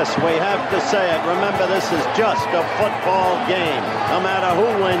 Yes, we have to say it. Remember, this is just a football game, no matter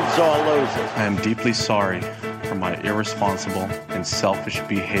who wins or loses. I am deeply sorry for my irresponsible and selfish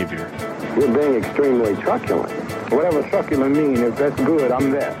behavior. You're being extremely truculent. Whatever truculent means, if that's good,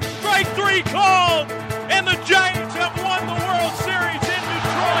 I'm there. Strike three called, and the Giants have won the World Series in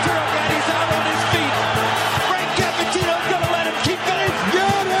Detroit. He's out on his feet. Frank Cappuccino's going to let him keep going.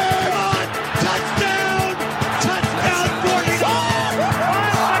 Got it! God, touchdown! Touchdown, 49! 5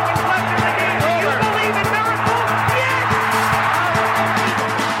 seconds left in the game. Do you believe in miracles? Yes!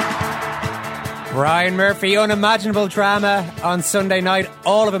 Brian Murphy, unimaginable drama on Sunday night.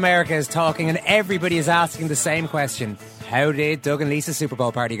 All of America is talking and everybody is asking the same question. How did Doug and Lisa's Super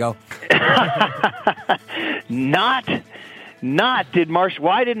Bowl party go? Not why didn't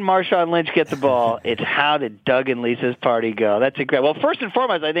Marshawn Lynch get the ball? It's how did Doug and Lisa's party go? That's incredible. Well, first and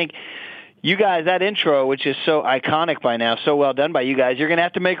foremost, I think you guys, that intro, which is so iconic by now, so well done by you guys, you're going to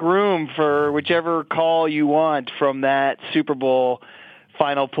have to make room for whichever call you want from that Super Bowl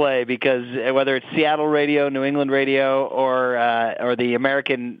final play, because whether it's Seattle radio, New England radio, or the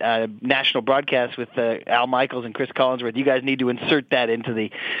American national broadcast with Al Michaels and Chris Collinsworth, you guys need to insert that into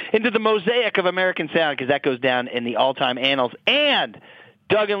the mosaic of American sound, because that goes down in the all-time annals. And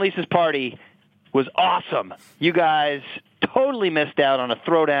Doug and Lisa's party was awesome. You guys totally missed out on a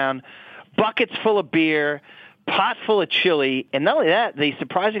throwdown, buckets full of beer, pot full of chili, and not only that, the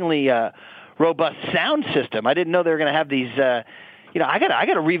surprisingly robust sound system. I didn't know they were going to have these. I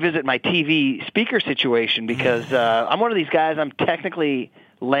got to revisit my TV speaker situation, because I'm one of these guys. I'm technically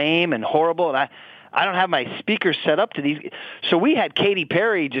lame and horrible, and I don't have my speakers set up to these. So we had Katy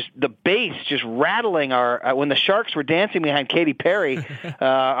Perry, just the bass just rattling our when the Sharks were dancing behind Katy Perry,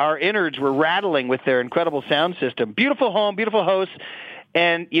 our innards were rattling with their incredible sound system. Beautiful home, beautiful host,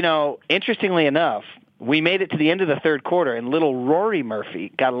 and interestingly enough, we made it to the end of the third quarter, and little Rory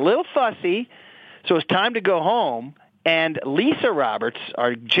Murphy got a little fussy, so it's time to go home. And Lisa Roberts,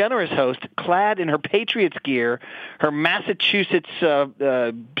 our generous host, clad in her Patriots gear, her Massachusetts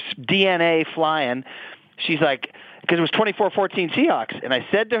DNA flying, she's like, because it was 24-14 Seahawks. And I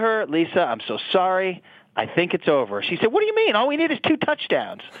said to her, Lisa, I'm so sorry. I think it's over. She said, what do you mean? All we need is 2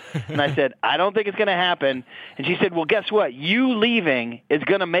 touchdowns. And I said, I don't think it's going to happen. And she said, well, guess what? You leaving is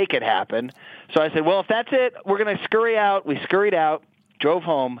going to make it happen. So I said, well, if that's it, we're going to scurry out. We scurried out, drove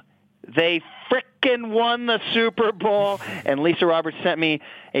home. They frickin' won the Super Bowl, and Lisa Roberts sent me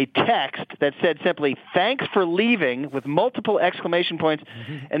a text that said simply, thanks for leaving, with multiple exclamation points,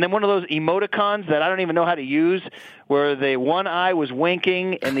 and then one of those emoticons that I don't even know how to use, where the one eye was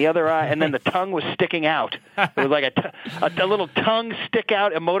winking and the other eye, and then the tongue was sticking out. It was like a little tongue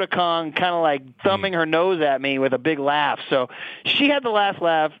stick-out emoticon, kind of like thumbing her nose at me with a big laugh. So she had the last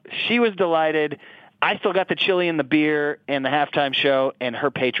laugh. She was delighted. I still got the chili and the beer and the halftime show, and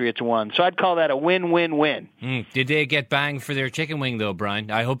her Patriots won. So I'd call that a win-win-win. Did they get banged for their chicken wing, though, Brian?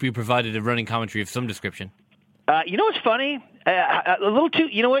 I hope you provided a running commentary of some description. You know what's funny? A little too.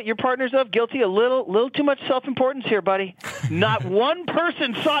 You know what? Your partners of guilty. A little too much self-importance here, buddy. Not one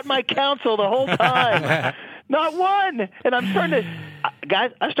person sought my counsel the whole time. Not one. And I'm starting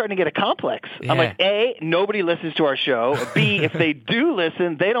to get a complex. Yeah. I'm like, A, nobody listens to our show. B, if they do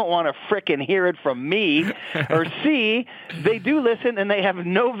listen, they don't want to frickin' hear it from me. Or C, they do listen and they have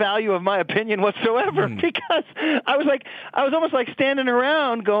no value of my opinion whatsoever. Because I was almost like standing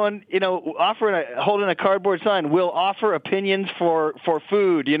around going, holding a cardboard sign, we'll offer opinions for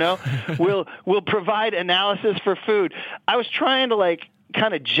food, we'll provide analysis for food. I was trying to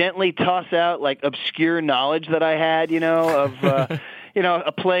kind of gently toss out obscure knowledge that I had, of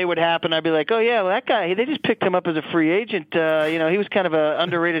a play would happen. I'd be like, oh yeah, well, that guy, they just picked him up as a free agent. He was kind of an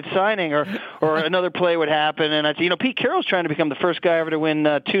underrated signing. Or another play would happen, and I'd say, Pete Carroll's trying to become the first guy ever to win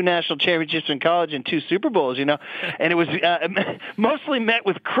 2 national championships in college and 2 Super Bowls. And it was mostly met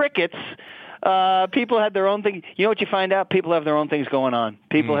with crickets. People had their own thing. You know what you find out? People have their own things going on.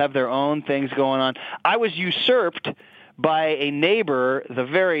 People have their own things going on. I was usurped by a neighbor, the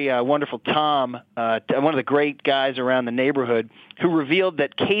very wonderful Tom, one of the great guys around the neighborhood, who revealed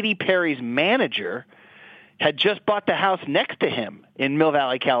that Katy Perry's manager had just bought the house next to him in Mill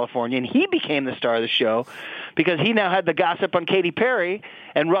Valley, California, and he became the star of the show because he now had the gossip on Katy Perry,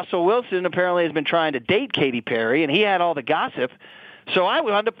 and Russell Wilson apparently has been trying to date Katy Perry, and he had all the gossip. So I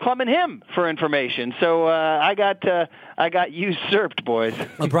wound up plumbing him for information. So I got usurped, boys.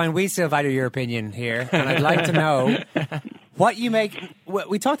 Well, Brian, we still value your opinion here, and I'd like to know what you make.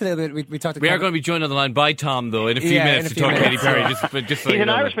 We talked a little bit. We are going to be joined on the line by Tom, though, in a few minutes to talk Katy Perry. Just He's an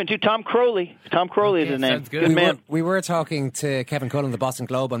Irishman too. Tom Crowley. Tom Crowley is his name. Good man. We were talking to Kevin Cullen of the Boston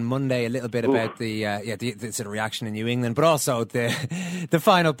Globe on Monday a little bit about the sort of reaction in New England, but also the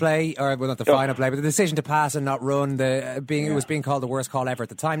final play, or well, not the final play, but the decision to pass and not run. It was being called the worst call ever at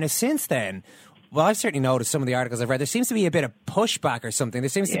the time. Now, since then, well, I've certainly noticed some of the articles I've read, there seems to be a bit of pushback or something. There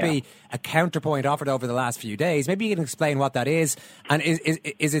seems to be a counterpoint offered over the last few days. Maybe you can explain what that is. And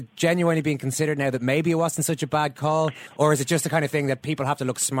is it genuinely being considered now that maybe it wasn't such a bad call? Or is it just the kind of thing that people have to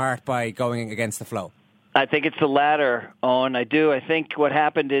look smart by going against the flow? I think it's the latter, Owen. I do. I think what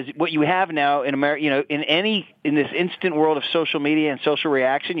happened is what you have now in America, in this instant world of social media and social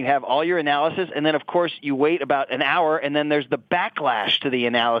reaction, you have all your analysis, and then, of course, you wait about an hour, and then there's the backlash to the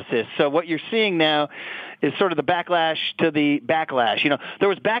analysis. So what you're seeing now is sort of the backlash to the backlash. There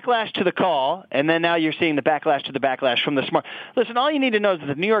was backlash to the call, and then now you're seeing the backlash to the backlash from the smart. Listen, all you need to know is that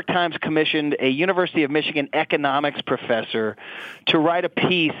the New York Times commissioned a University of Michigan economics professor to write a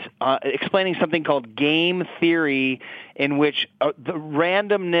piece explaining something called game theory, in which the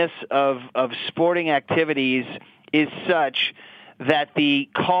randomness of sporting activities is such that the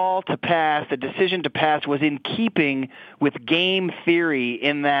call to pass, the decision to pass, was in keeping with game theory,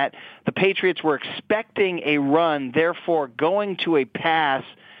 in that the Patriots were expecting a run, therefore going to a pass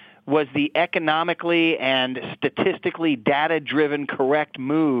was the economically and statistically data-driven correct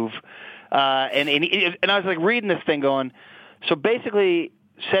move. And I was like reading this thing going, so basically,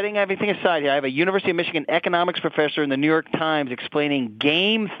 setting everything aside here, I have a University of Michigan economics professor in the New York Times explaining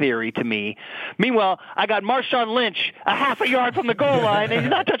game theory to me. Meanwhile, I got Marshawn Lynch a half a yard from the goal line, and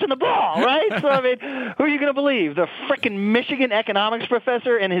he's not touching the ball, right? So, I mean, who are you going to believe? The frickin' Michigan economics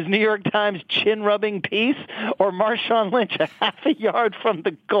professor and his New York Times chin-rubbing piece, or Marshawn Lynch a half a yard from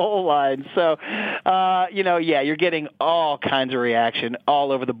the goal line? So, you're getting all kinds of reaction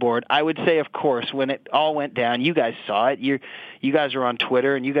all over the board. I would say, of course, when it all went down, you guys saw it. You guys are on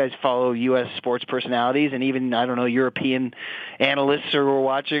Twitter, and you guys follow U.S. sports personalities, and even, European analysts who were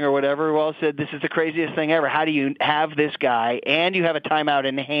watching or whatever, who all said, this is the craziest thing ever. How do you have this guy, and you have a timeout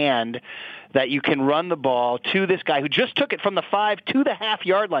in hand, that you can run the ball to this guy who just took it from the 5 to the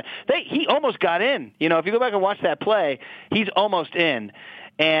half-yard line? He almost got in. If you go back and watch that play, he's almost in.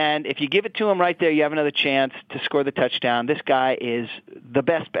 And if you give it to him right there, you have another chance to score the touchdown. This guy is the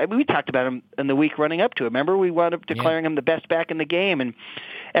best. We talked about him in the week running up to it. Remember, we wound up declaring him the best back in the game, and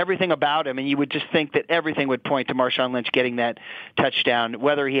everything about him. And you would just think that everything would point to Marshawn Lynch getting that touchdown,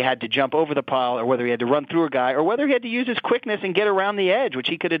 whether he had to jump over the pile or whether he had to run through a guy or whether he had to use his quickness and get around the edge, which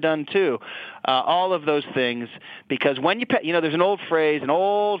he could have done too. All of those things, because when there's an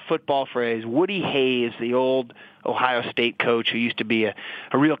old football phrase, Woody Hayes, the old Ohio State coach who used to be a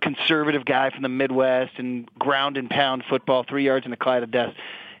real conservative guy from the Midwest and ground and pound football 3 yards in the cloud of dust.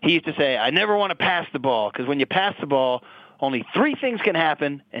 He used to say, I never want to pass the ball, because when you pass the ball, only 3 things can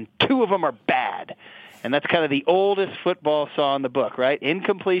happen, and 2 of them are bad. And that's kind of the oldest football saw in the book, right?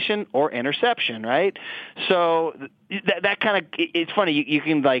 Incompletion or interception, right? So that kind of, it's funny. You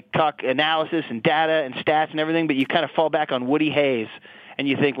can talk analysis and data and stats and everything, but you kind of fall back on Woody Hayes. And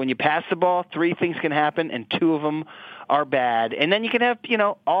you think when you pass the ball, 3 things can happen, and 2 of them are bad. And then you can have,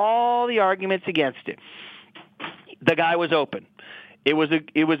 all the arguments against it. The guy was open.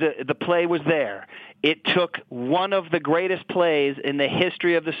 The play was there. It took one of the greatest plays in the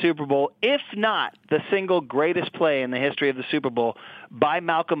history of the Super Bowl, if not the single greatest play in the history of the Super Bowl, by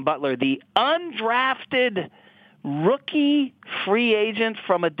Malcolm Butler, the undrafted rookie free agent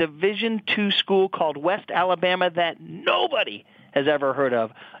from a Division II school called West Alabama that nobody has ever heard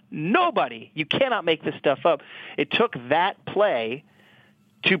of. Nobody. You cannot make this stuff up. It took that play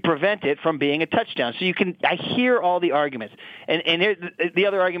to prevent it from being a touchdown. So I hear all the arguments. And the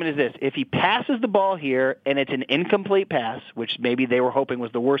other argument is this. If he passes the ball here and it's an incomplete pass, which maybe they were hoping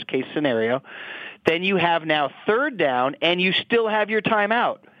was the worst case scenario, then you have now 3rd down and you still have your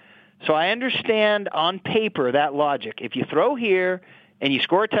timeout. So I understand on paper that logic. If you throw here and you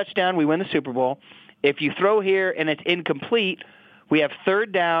score a touchdown, we win the Super Bowl. If you throw here and it's incomplete, we have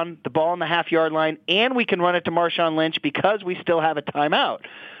 3rd down, the ball on the half-yard line, and we can run it to Marshawn Lynch because we still have a timeout.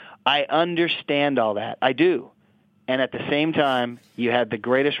 I understand all that. I do. And at the same time, you had the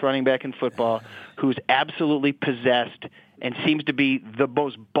greatest running back in football who's absolutely possessed and seems to be the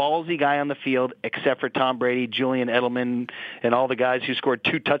most ballsy guy on the field, except for Tom Brady, Julian Edelman, and all the guys who scored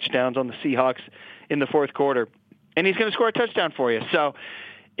 2 touchdowns on the Seahawks in the 4th quarter. And he's going to score a touchdown for you. So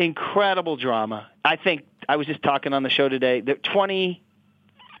incredible drama. I think I was just talking on the show today that 20,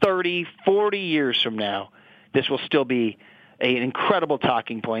 30, 40 years from now, this will still be an incredible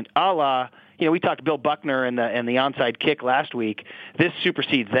talking point. A la, we talked Bill Buckner and the onside kick last week. This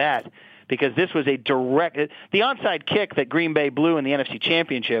supersedes that because this was the onside kick that Green Bay blew in the NFC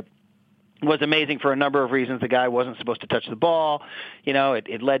Championship was amazing for a number of reasons. The guy wasn't supposed to touch the ball.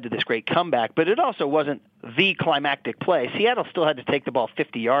 It led to this great comeback, but it also wasn't the climactic play. Seattle still had to take the ball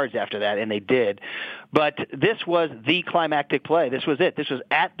 50 yards after that, and they did. But this was the climactic play. This was it. This was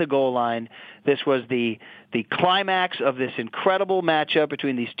at the goal line. This was the climax of this incredible matchup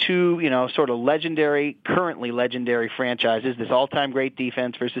between these two, sort of currently legendary franchises, this all-time great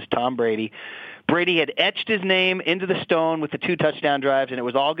defense versus Tom Brady. Brady had etched his name into the stone with the 2 touchdown drives, and it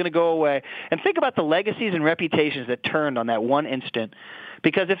was all going to go away. And think about the legacies and reputations that turned on that one instant.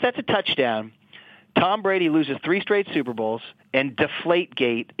 Because if that's a touchdown, Tom Brady loses 3 straight Super Bowls, and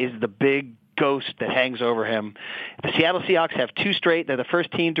Deflategate is the big ghost that hangs over him. The Seattle Seahawks have 2 straight. They're the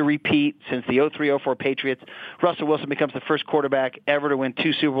first team to repeat since the 03-04 Patriots. Russell Wilson becomes the first quarterback ever to win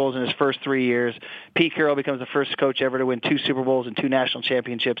 2 Super Bowls in his first 3 years. Pete Carroll becomes the first coach ever to win 2 Super Bowls and 2 national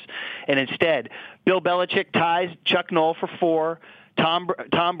championships. And instead, Bill Belichick ties Chuck Noll for 4.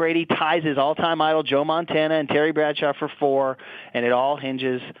 Tom Brady ties his all-time idol Joe Montana and Terry Bradshaw for 4. And it all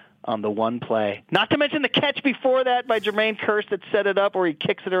hinges on the one play. Not to mention the catch before that by Jermaine Kearse that set it up, where he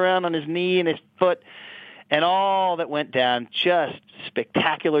kicks it around on his knee and his foot, and all that went down. Just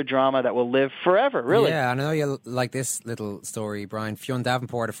spectacular drama that will live forever, really. Yeah, I know you like this little story, Brian. Fionn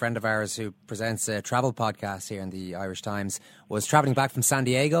Davenport, a friend of ours who presents a travel podcast here in the Irish Times, was travelling back from San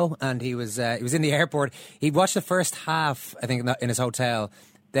Diego, and he was in the airport. He watched the first half, I think, in his hotel,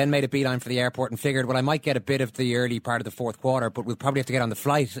 then made a beeline for the airport and figured, well, I might get a bit of the early part of the fourth quarter, but we'll probably have to get on the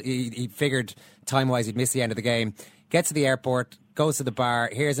flight. He figured time-wise he'd miss the end of the game. Gets to the airport, goes to the bar.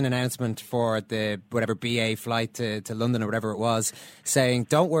 Here's an announcement for the whatever BA flight to London or whatever it was, saying,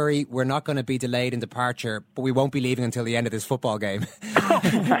 don't worry, we're not going to be delayed in departure, but we won't be leaving until the end of this football game. Oh,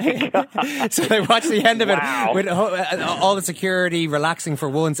 my God. So they watched the end of it with all the security relaxing for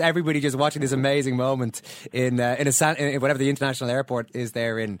once, everybody just watching this amazing moment in whatever the international airport is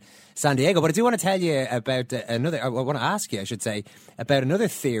there in San Diego. But I do want to tell you about I want to ask you, I should say, about another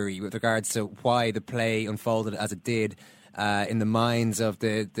theory with regards to why the play unfolded as it did in the minds of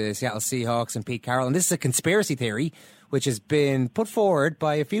the Seattle Seahawks and Pete Carroll. And this is a conspiracy theory which has been put forward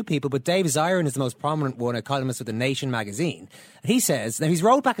by a few people, but Dave Zirin is the most prominent one, a columnist with The Nation magazine. He says, now he's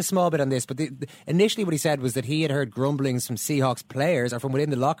rolled back a small bit on this, but initially what he said was that he had heard grumblings from Seahawks players or from within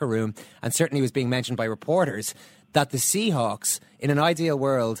the locker room, and certainly was being mentioned by reporters, that the Seahawks, in an ideal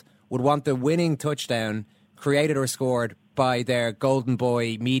world, would want the winning touchdown created or scored by their golden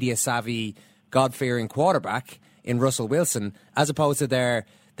boy, media-savvy, God-fearing quarterback in Russell Wilson, as opposed to their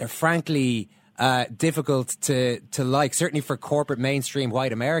frankly difficult to like, certainly for corporate mainstream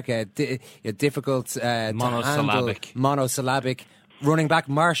white America, difficult monosyllabic running back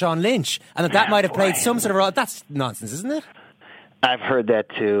Marshawn Lynch, and that might have played some sort of role. That's nonsense, isn't it? I've heard that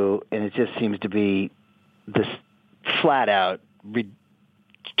too, and it just seems to be this flat out,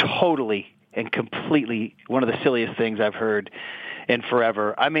 totally and completely one of the silliest things I've heard in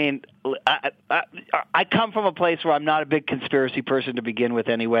forever. I mean, I come from a place where I'm not a big conspiracy person to begin with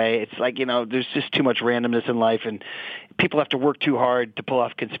anyway. It's like, there's just too much randomness in life, and people have to work too hard to pull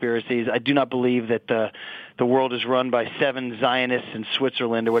off conspiracies. I do not believe that the world is run by 7 Zionists in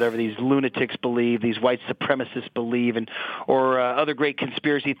Switzerland or whatever these lunatics believe, these white supremacists believe, or other great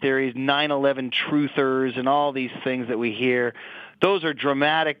conspiracy theories, 9/11 truthers, and all these things that we hear. Those are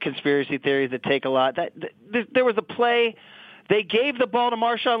dramatic conspiracy theories that take a lot. There was a play. They gave the ball to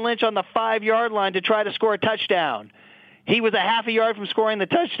Marshawn Lynch on the 5-yard line to try to score a touchdown. He was a half a yard from scoring the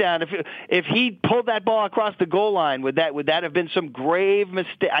touchdown. If he pulled that ball across the goal line, would that have been some grave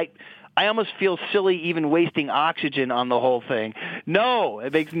mistake? I almost feel silly even wasting oxygen on the whole thing. No,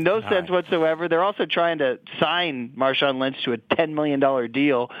 it makes no sense whatsoever. They're also trying to sign Marshawn Lynch to a $10 million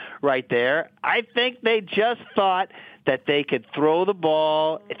deal right there. I think they just thought that they could throw the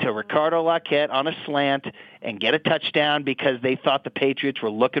ball to Ricardo Laquette on a slant and get a touchdown because they thought the Patriots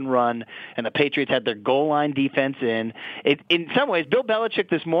were look and run, and the Patriots had their goal line defense in. In some ways, Bill Belichick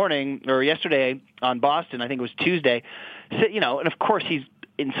this morning, or yesterday on Boston, I think it was Tuesday, said, and of course he's,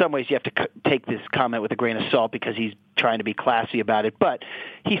 in some ways you have to take this comment with a grain of salt because he's trying to be classy about it. But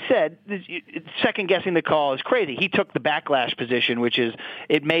he said second-guessing the call is crazy. He took the backlash position, which is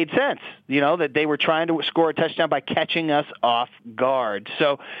it made sense, that they were trying to score a touchdown by catching us off guard.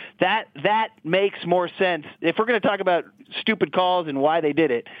 So that makes more sense. If we're going to talk about stupid calls and why they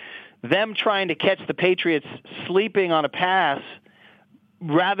did it, them trying to catch the Patriots sleeping on a pass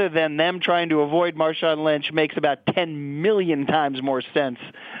rather than them trying to avoid Marshawn Lynch makes about 10 million times more sense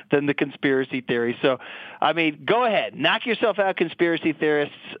than the conspiracy theory. So, I mean, go ahead. Knock yourself out, conspiracy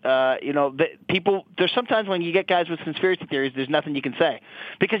theorists. People, there's sometimes when you get guys with conspiracy theories, there's nothing you can say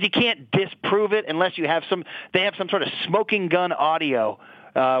because you can't disprove it unless they have some sort of smoking gun audio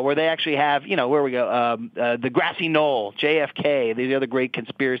where they actually have, where we go, the grassy knoll, JFK, these other great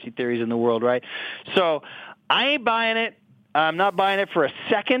conspiracy theories in the world, right? So I ain't buying it. I'm not buying it for a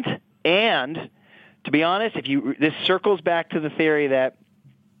second. And to be honest, this circles back to the theory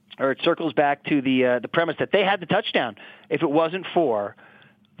it circles back to the premise that they had the touchdown. If it wasn't for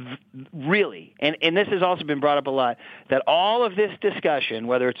really, and this has also been brought up a lot, that all of this discussion,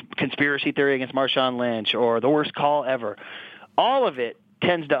 whether it's conspiracy theory against Marshawn Lynch or the worst call ever, all of it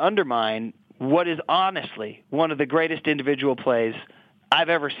tends to undermine what is honestly one of the greatest individual plays I've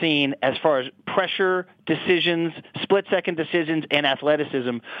ever seen as far as pressure decisions, split-second decisions, and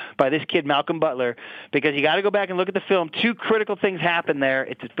athleticism by this kid, Malcolm Butler, because you got to go back and look at the film. Two critical things happen there.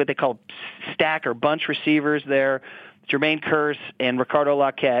 It's what they call stack or bunch receivers there, Jermaine Kearse and Ricardo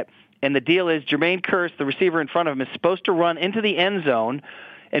Laquette. And the deal is Jermaine Kearse, the receiver in front of him, is supposed to run into the end zone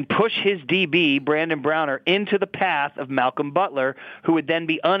and push his DB, Brandon Browner, into the path of Malcolm Butler, who would then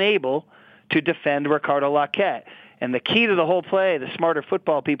be unable to defend Ricardo Laquette. And the key to the whole play, the smarter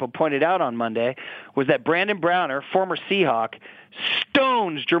football people pointed out on Monday, was that Brandon Browner, former Seahawk,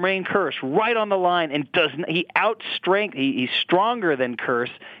 stones Jermaine Kearse right on the line and he's stronger than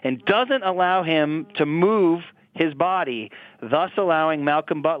Kearse and doesn't allow him to move his body, thus allowing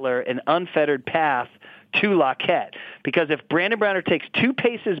Malcolm Butler an unfettered path to Laquette. Because if Brandon Browner takes 2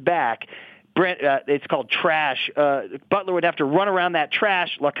 paces back, it's called trash. Butler would have to run around that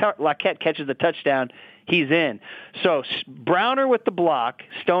trash. Laquette catches the touchdown. He's in. So Browner with the block,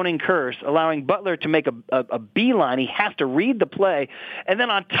 stoning Kearse, allowing Butler to make a beeline. He has to read the play. And then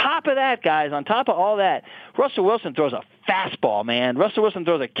on top of that, guys, on top of all that, Russell Wilson throws a fastball, man. Russell Wilson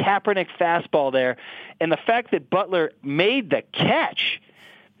throws a Kaepernick fastball there. And the fact that Butler made the catch,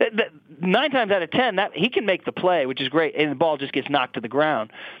 9 times out of 10, that he can make the play, which is great, and the ball just gets knocked to the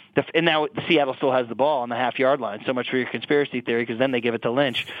ground. And now Seattle still has the ball on the half-yard line. So much for your conspiracy theory, because then they give it to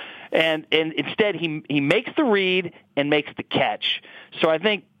Lynch. And instead, he makes the read and makes the catch. So I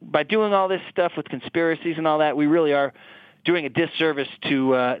think by doing all this stuff with conspiracies and all that, we really are doing a disservice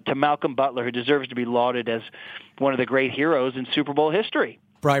to Malcolm Butler, who deserves to be lauded as one of the great heroes in Super Bowl history.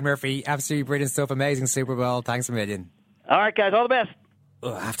 Brian Murphy, absolutely brilliant stuff. Amazing Super Bowl. Thanks a million. All right, guys. All the best.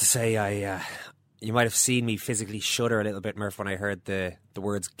 I have to say, you might have seen me physically shudder a little bit, Murph, when I heard the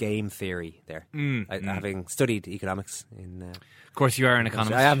words game theory there. Having studied economics in... of course, you are an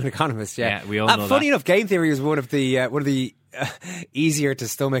economist. I am an economist, yeah. We all know funny enough, game theory was one of the easier to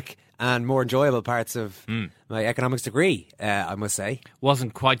stomach and more enjoyable parts of my economics degree, I must say.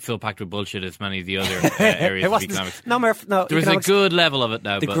 Wasn't quite so packed with bullshit as many of the other areas of economics. No, Murph, no. There was a good level of it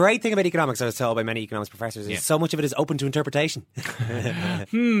now. The great thing about economics, I was told by many economics professors, is so much of it is open to interpretation.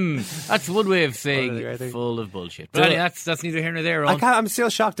 That's one way of saying full of bullshit. But anyway, that's neither here nor there. I'm still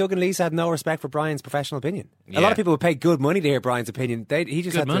shocked Doug and Lisa had no respect for Brian's professional opinion. Yeah. A lot of people would pay good money to hear Brian's opinion. He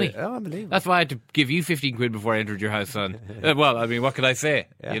just good had money. Unbelievable. That's why I had to give you 15 quid before I entered your house, son. Well, I mean, what could I say?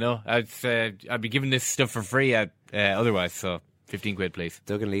 Yeah. You know, I'd be giving this stuff for free otherwise, so 15 quid, please.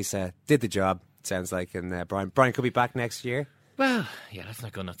 Doug and Lisa did the job, sounds like, and Brian could be back next year. Well, yeah, let's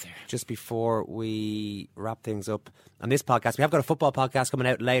not go nuts there. Just before we wrap things up on this podcast, we have got a football podcast coming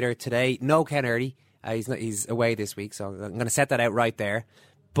out later today. No Ken Early. He's away this week, so I'm going to set that out right there.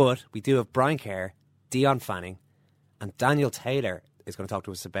 But we do have Brian Kerr, Dion Fanning, and Daniel Taylor is going to talk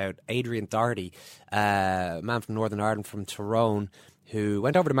to us about Adrian Doherty, a man from Northern Ireland, from Tyrone, who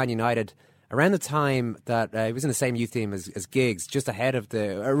went over to Man United around the time that he was in the same youth team as Giggs, just ahead of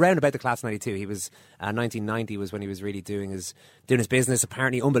around about the class 92. He was 1990 was when he was really doing his business.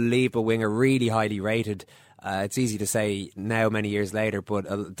 Apparently, unbelievable winger, really highly rated. It's easy to say now, many years later,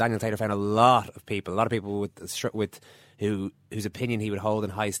 but Daniel Taylor found a lot of people with whose opinion he would hold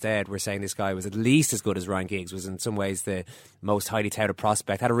in high stead were saying this guy was at least as good as Ryan Giggs, was in some ways the most highly touted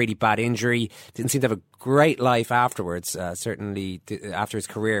prospect, had a really bad injury, didn't seem to have a great life afterwards, certainly after his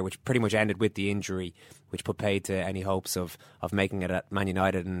career, which pretty much ended with the injury, which put paid to any hopes of making it at Man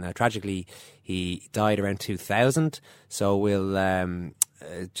United. And tragically, he died around 2000. So we'll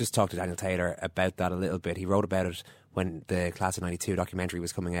just talk to Daniel Taylor about that a little bit. He wrote about it when the Class of 92 documentary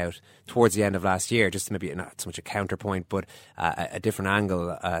was coming out towards the end of last year, just maybe not so much a counterpoint, but a different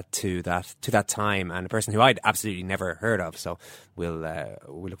angle to that time, and a person who I'd absolutely never heard of. So we'll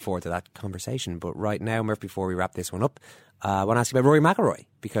look forward to that conversation. But right now, Murph, before we wrap this one up, I want to ask you about Rory McIlroy,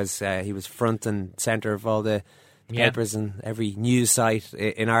 because he was front and centre of all the papers and every news site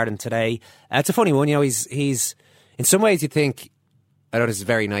in Ireland today. It's a funny one, you know. He's in some ways, you think, I know this is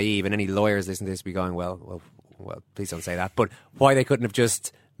very naive, and any lawyers listening to this will be going, well, please don't say that, but why they couldn't have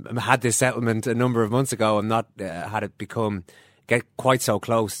just had this settlement a number of months ago and not had it get quite so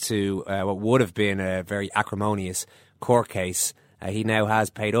close to what would have been a very acrimonious court case He now has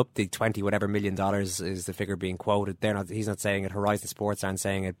paid up the $20 whatever million is the figure being quoted. He's not saying it. Horizon Sports aren't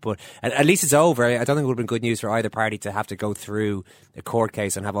saying it, but at least it's over. I don't think it would have been good news for either party to have to go through a court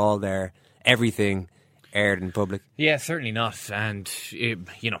case and have all their everything aired in public. Yeah, certainly not. And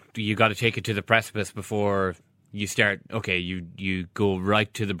you got to take it to the precipice before you start. Okay, you go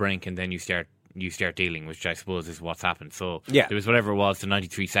right to the brink and then you start dealing, which I suppose is what's happened. So there was whatever it was, the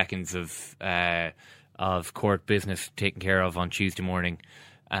 93 seconds of court business taken care of on Tuesday morning,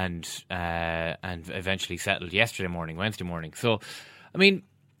 and eventually settled yesterday morning, Wednesday morning. So, I mean,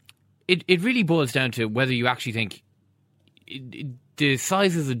 it really boils down to whether you actually think the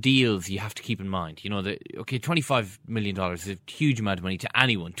size of the deals you have to keep in mind. $25 million is a huge amount of money to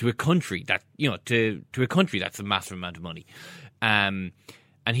anyone, to a country that to a country that's a massive amount of money. And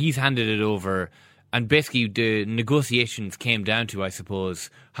he's handed it over, and basically the negotiations came down to, I suppose,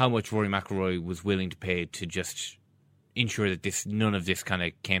 how much Rory McIlroy was willing to pay to just ensure that none of this kind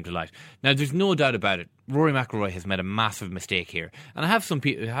of came to light. Now, there's no doubt about it. Rory McIlroy has made a massive mistake here, and I have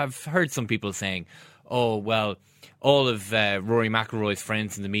heard some people saying, "Oh, well, all of Rory McIlroy's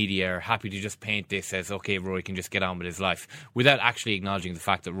friends in the media are happy to just paint this as, okay, Rory can just get on with his life," without actually acknowledging the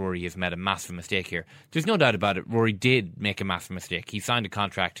fact that Rory has made a massive mistake here. There's no doubt about it. Rory did make a massive mistake. He signed a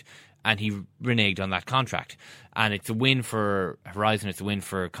contract and he reneged on that contract. And it's a win for Horizon. It's a win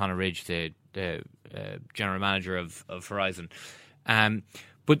for Conor Ridge, the general manager of Horizon.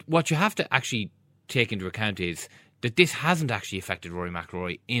 But what you have to actually take into account is that this hasn't actually affected Rory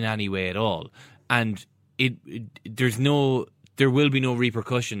McIlroy in any way at all. And there will be no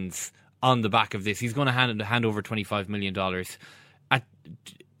repercussions on the back of this. He's going to hand over $25 million.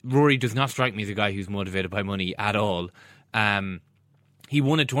 Rory does not strike me as a guy who's motivated by money at all. He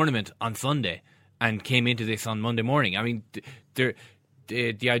won a tournament on Sunday and came into this on Monday morning. I mean,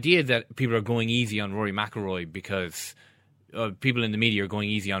 the idea that people are going easy on Rory McIlroy because people in the media are going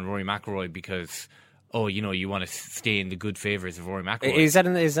easy on Rory McIlroy because, you want to stay in the good favours of Rory McIlroy. Is that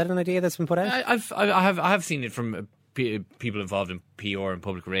an idea that's been put out? I have seen it from people involved in PR and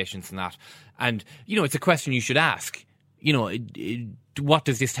public relations and that. And, it's a question you should ask. What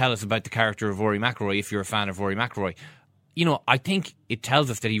does this tell us about the character of Rory McIlroy if you're a fan of Rory McIlroy? I think it tells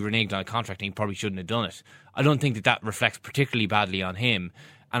us that he reneged on a contract and he probably shouldn't have done it. I don't think that reflects particularly badly on him.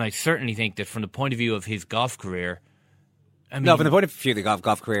 And I certainly think that from the point of view of his golf career, from the point of view of the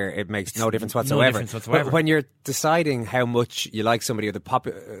golf career, it makes no difference whatsoever. But when you're deciding how much you like somebody or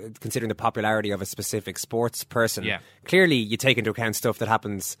considering the popularity of a specific sports person, clearly you take into account stuff that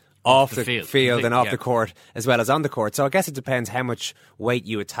happens off the field and off the court as well as on the court. So I guess it depends how much weight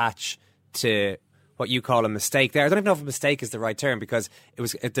you attach to what you call a mistake there. I don't even know if a mistake is the right term, because it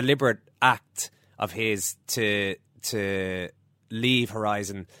was a deliberate act of his to leave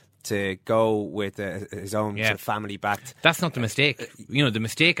Horizon to go with his own sort of family-backed. That's not the mistake. The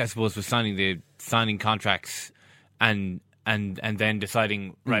mistake, I suppose, was signing contracts and then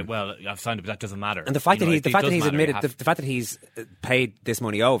deciding, right, well, I've signed it, but that doesn't matter. And the fact that he's admitted, the fact that he's paid this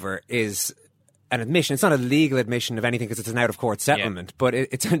money over is an admission. It's not a legal admission of anything because it's an out-of-court settlement, but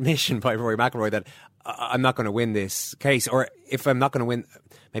it's an admission by Rory McIlroy that I'm not going to win this case, or if I'm not going to win,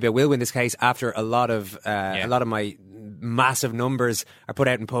 maybe I will win this case after a lot of my massive numbers are put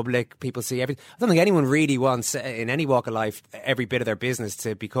out in public. People see everything. I don't think anyone really wants, in any walk of life, every bit of their business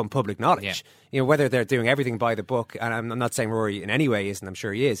to become public knowledge. Whether they're doing everything by the book, and I'm not saying Rory in any way isn't, I'm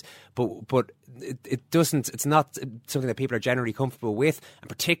sure he is, but it doesn't. It's not something that people are generally comfortable with, and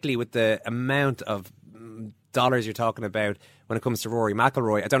particularly with the amount of dollars you're talking about when it comes to Rory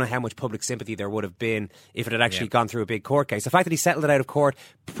McIlroy. I don't know how much public sympathy there would have been if it had actually gone through a big court case. The fact that he settled it out of court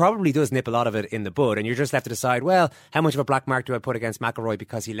probably does nip a lot of it in the bud, and you're just left to decide, well, how much of a black mark do I put against McIlroy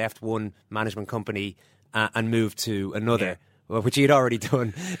because he left one management company and moved to another? Which he had already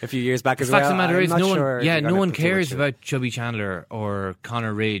done a few years back as well. The fact of the matter is, no one cares about Chubby Chandler or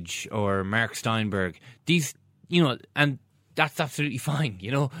Conor Ridge or Mark Steinberg. These, and that's absolutely fine,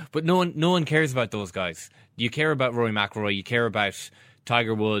 But no one cares about those guys. You care about Rory McIlroy, you care about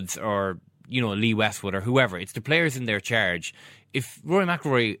Tiger Woods or, Lee Westwood or whoever. It's the players in their charge. If Rory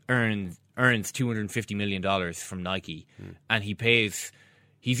McIlroy earns $250 million from Nike and he's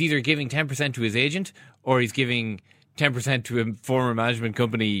either giving 10% to his agent or he's giving 10% to a former management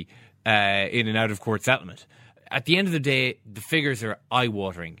company in an out-of-court settlement. At the end of the day, the figures are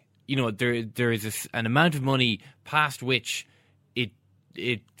eye-watering. There is an amount of money past which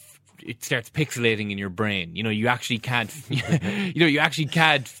it starts pixelating in your brain. You actually can't. You actually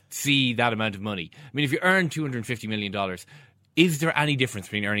can't see that amount of money. I mean, if you earn $250 million, is there any difference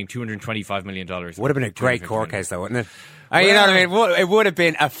between earning $225 million? Would have been a great court case, though, wouldn't it? You know what I mean? It would have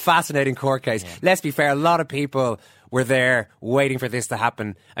been a fascinating court case. Yeah. Let's be fair. A lot of people were there waiting for this to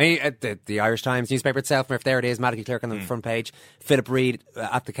happen. I mean, the Irish Times newspaper itself, there it is, Matty Clerk on the front page, Philip Reid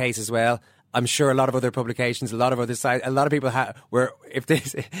at the case as well. I'm sure a lot of other publications, a lot of other sites, a lot of people were, if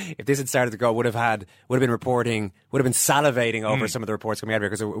this had started to go, would have been reporting, would have been salivating over some of the reports coming out of here,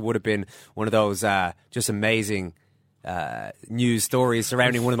 because it would have been one of those just amazing news stories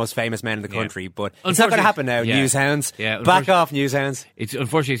surrounding one of the most famous men in the country. But it's not going to happen now. Newshounds, back off, newshounds.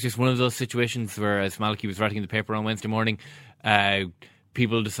 Unfortunately, it's just one of those situations where, as Malachy was writing in the paper on Wednesday morning,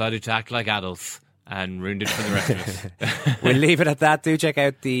 people decided to act like adults and ruined it for the rest of us. We'll leave it at that. Do check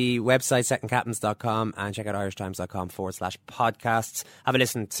out the website secondcaptains.com and check out irishtimes.com/podcasts. Have a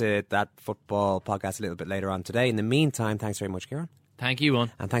listen to that football podcast a little bit later on today. In the meantime, thanks very much, Kieran. Thank you,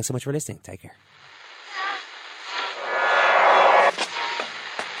 Owen. And thanks so much for listening. Take care.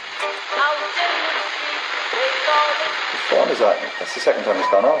 What is that? That's the second time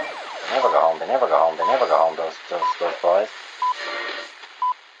it's gone off. They never go home, those boys.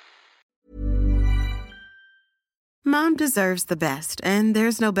 Mom deserves the best, and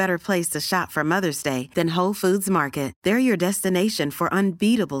there's no better place to shop for Mother's Day than Whole Foods Market. They're your destination for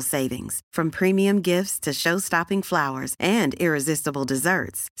unbeatable savings, from premium gifts to show-stopping flowers and irresistible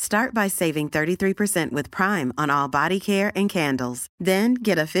desserts. Start by saving 33% with Prime on all body care and candles. Then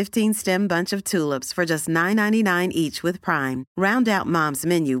get a 15-stem bunch of tulips for just $9.99 each with Prime. Round out Mom's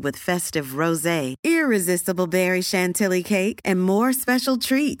menu with festive rosé, irresistible berry chantilly cake, and more special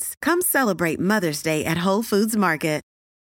treats. Come celebrate Mother's Day at Whole Foods Market.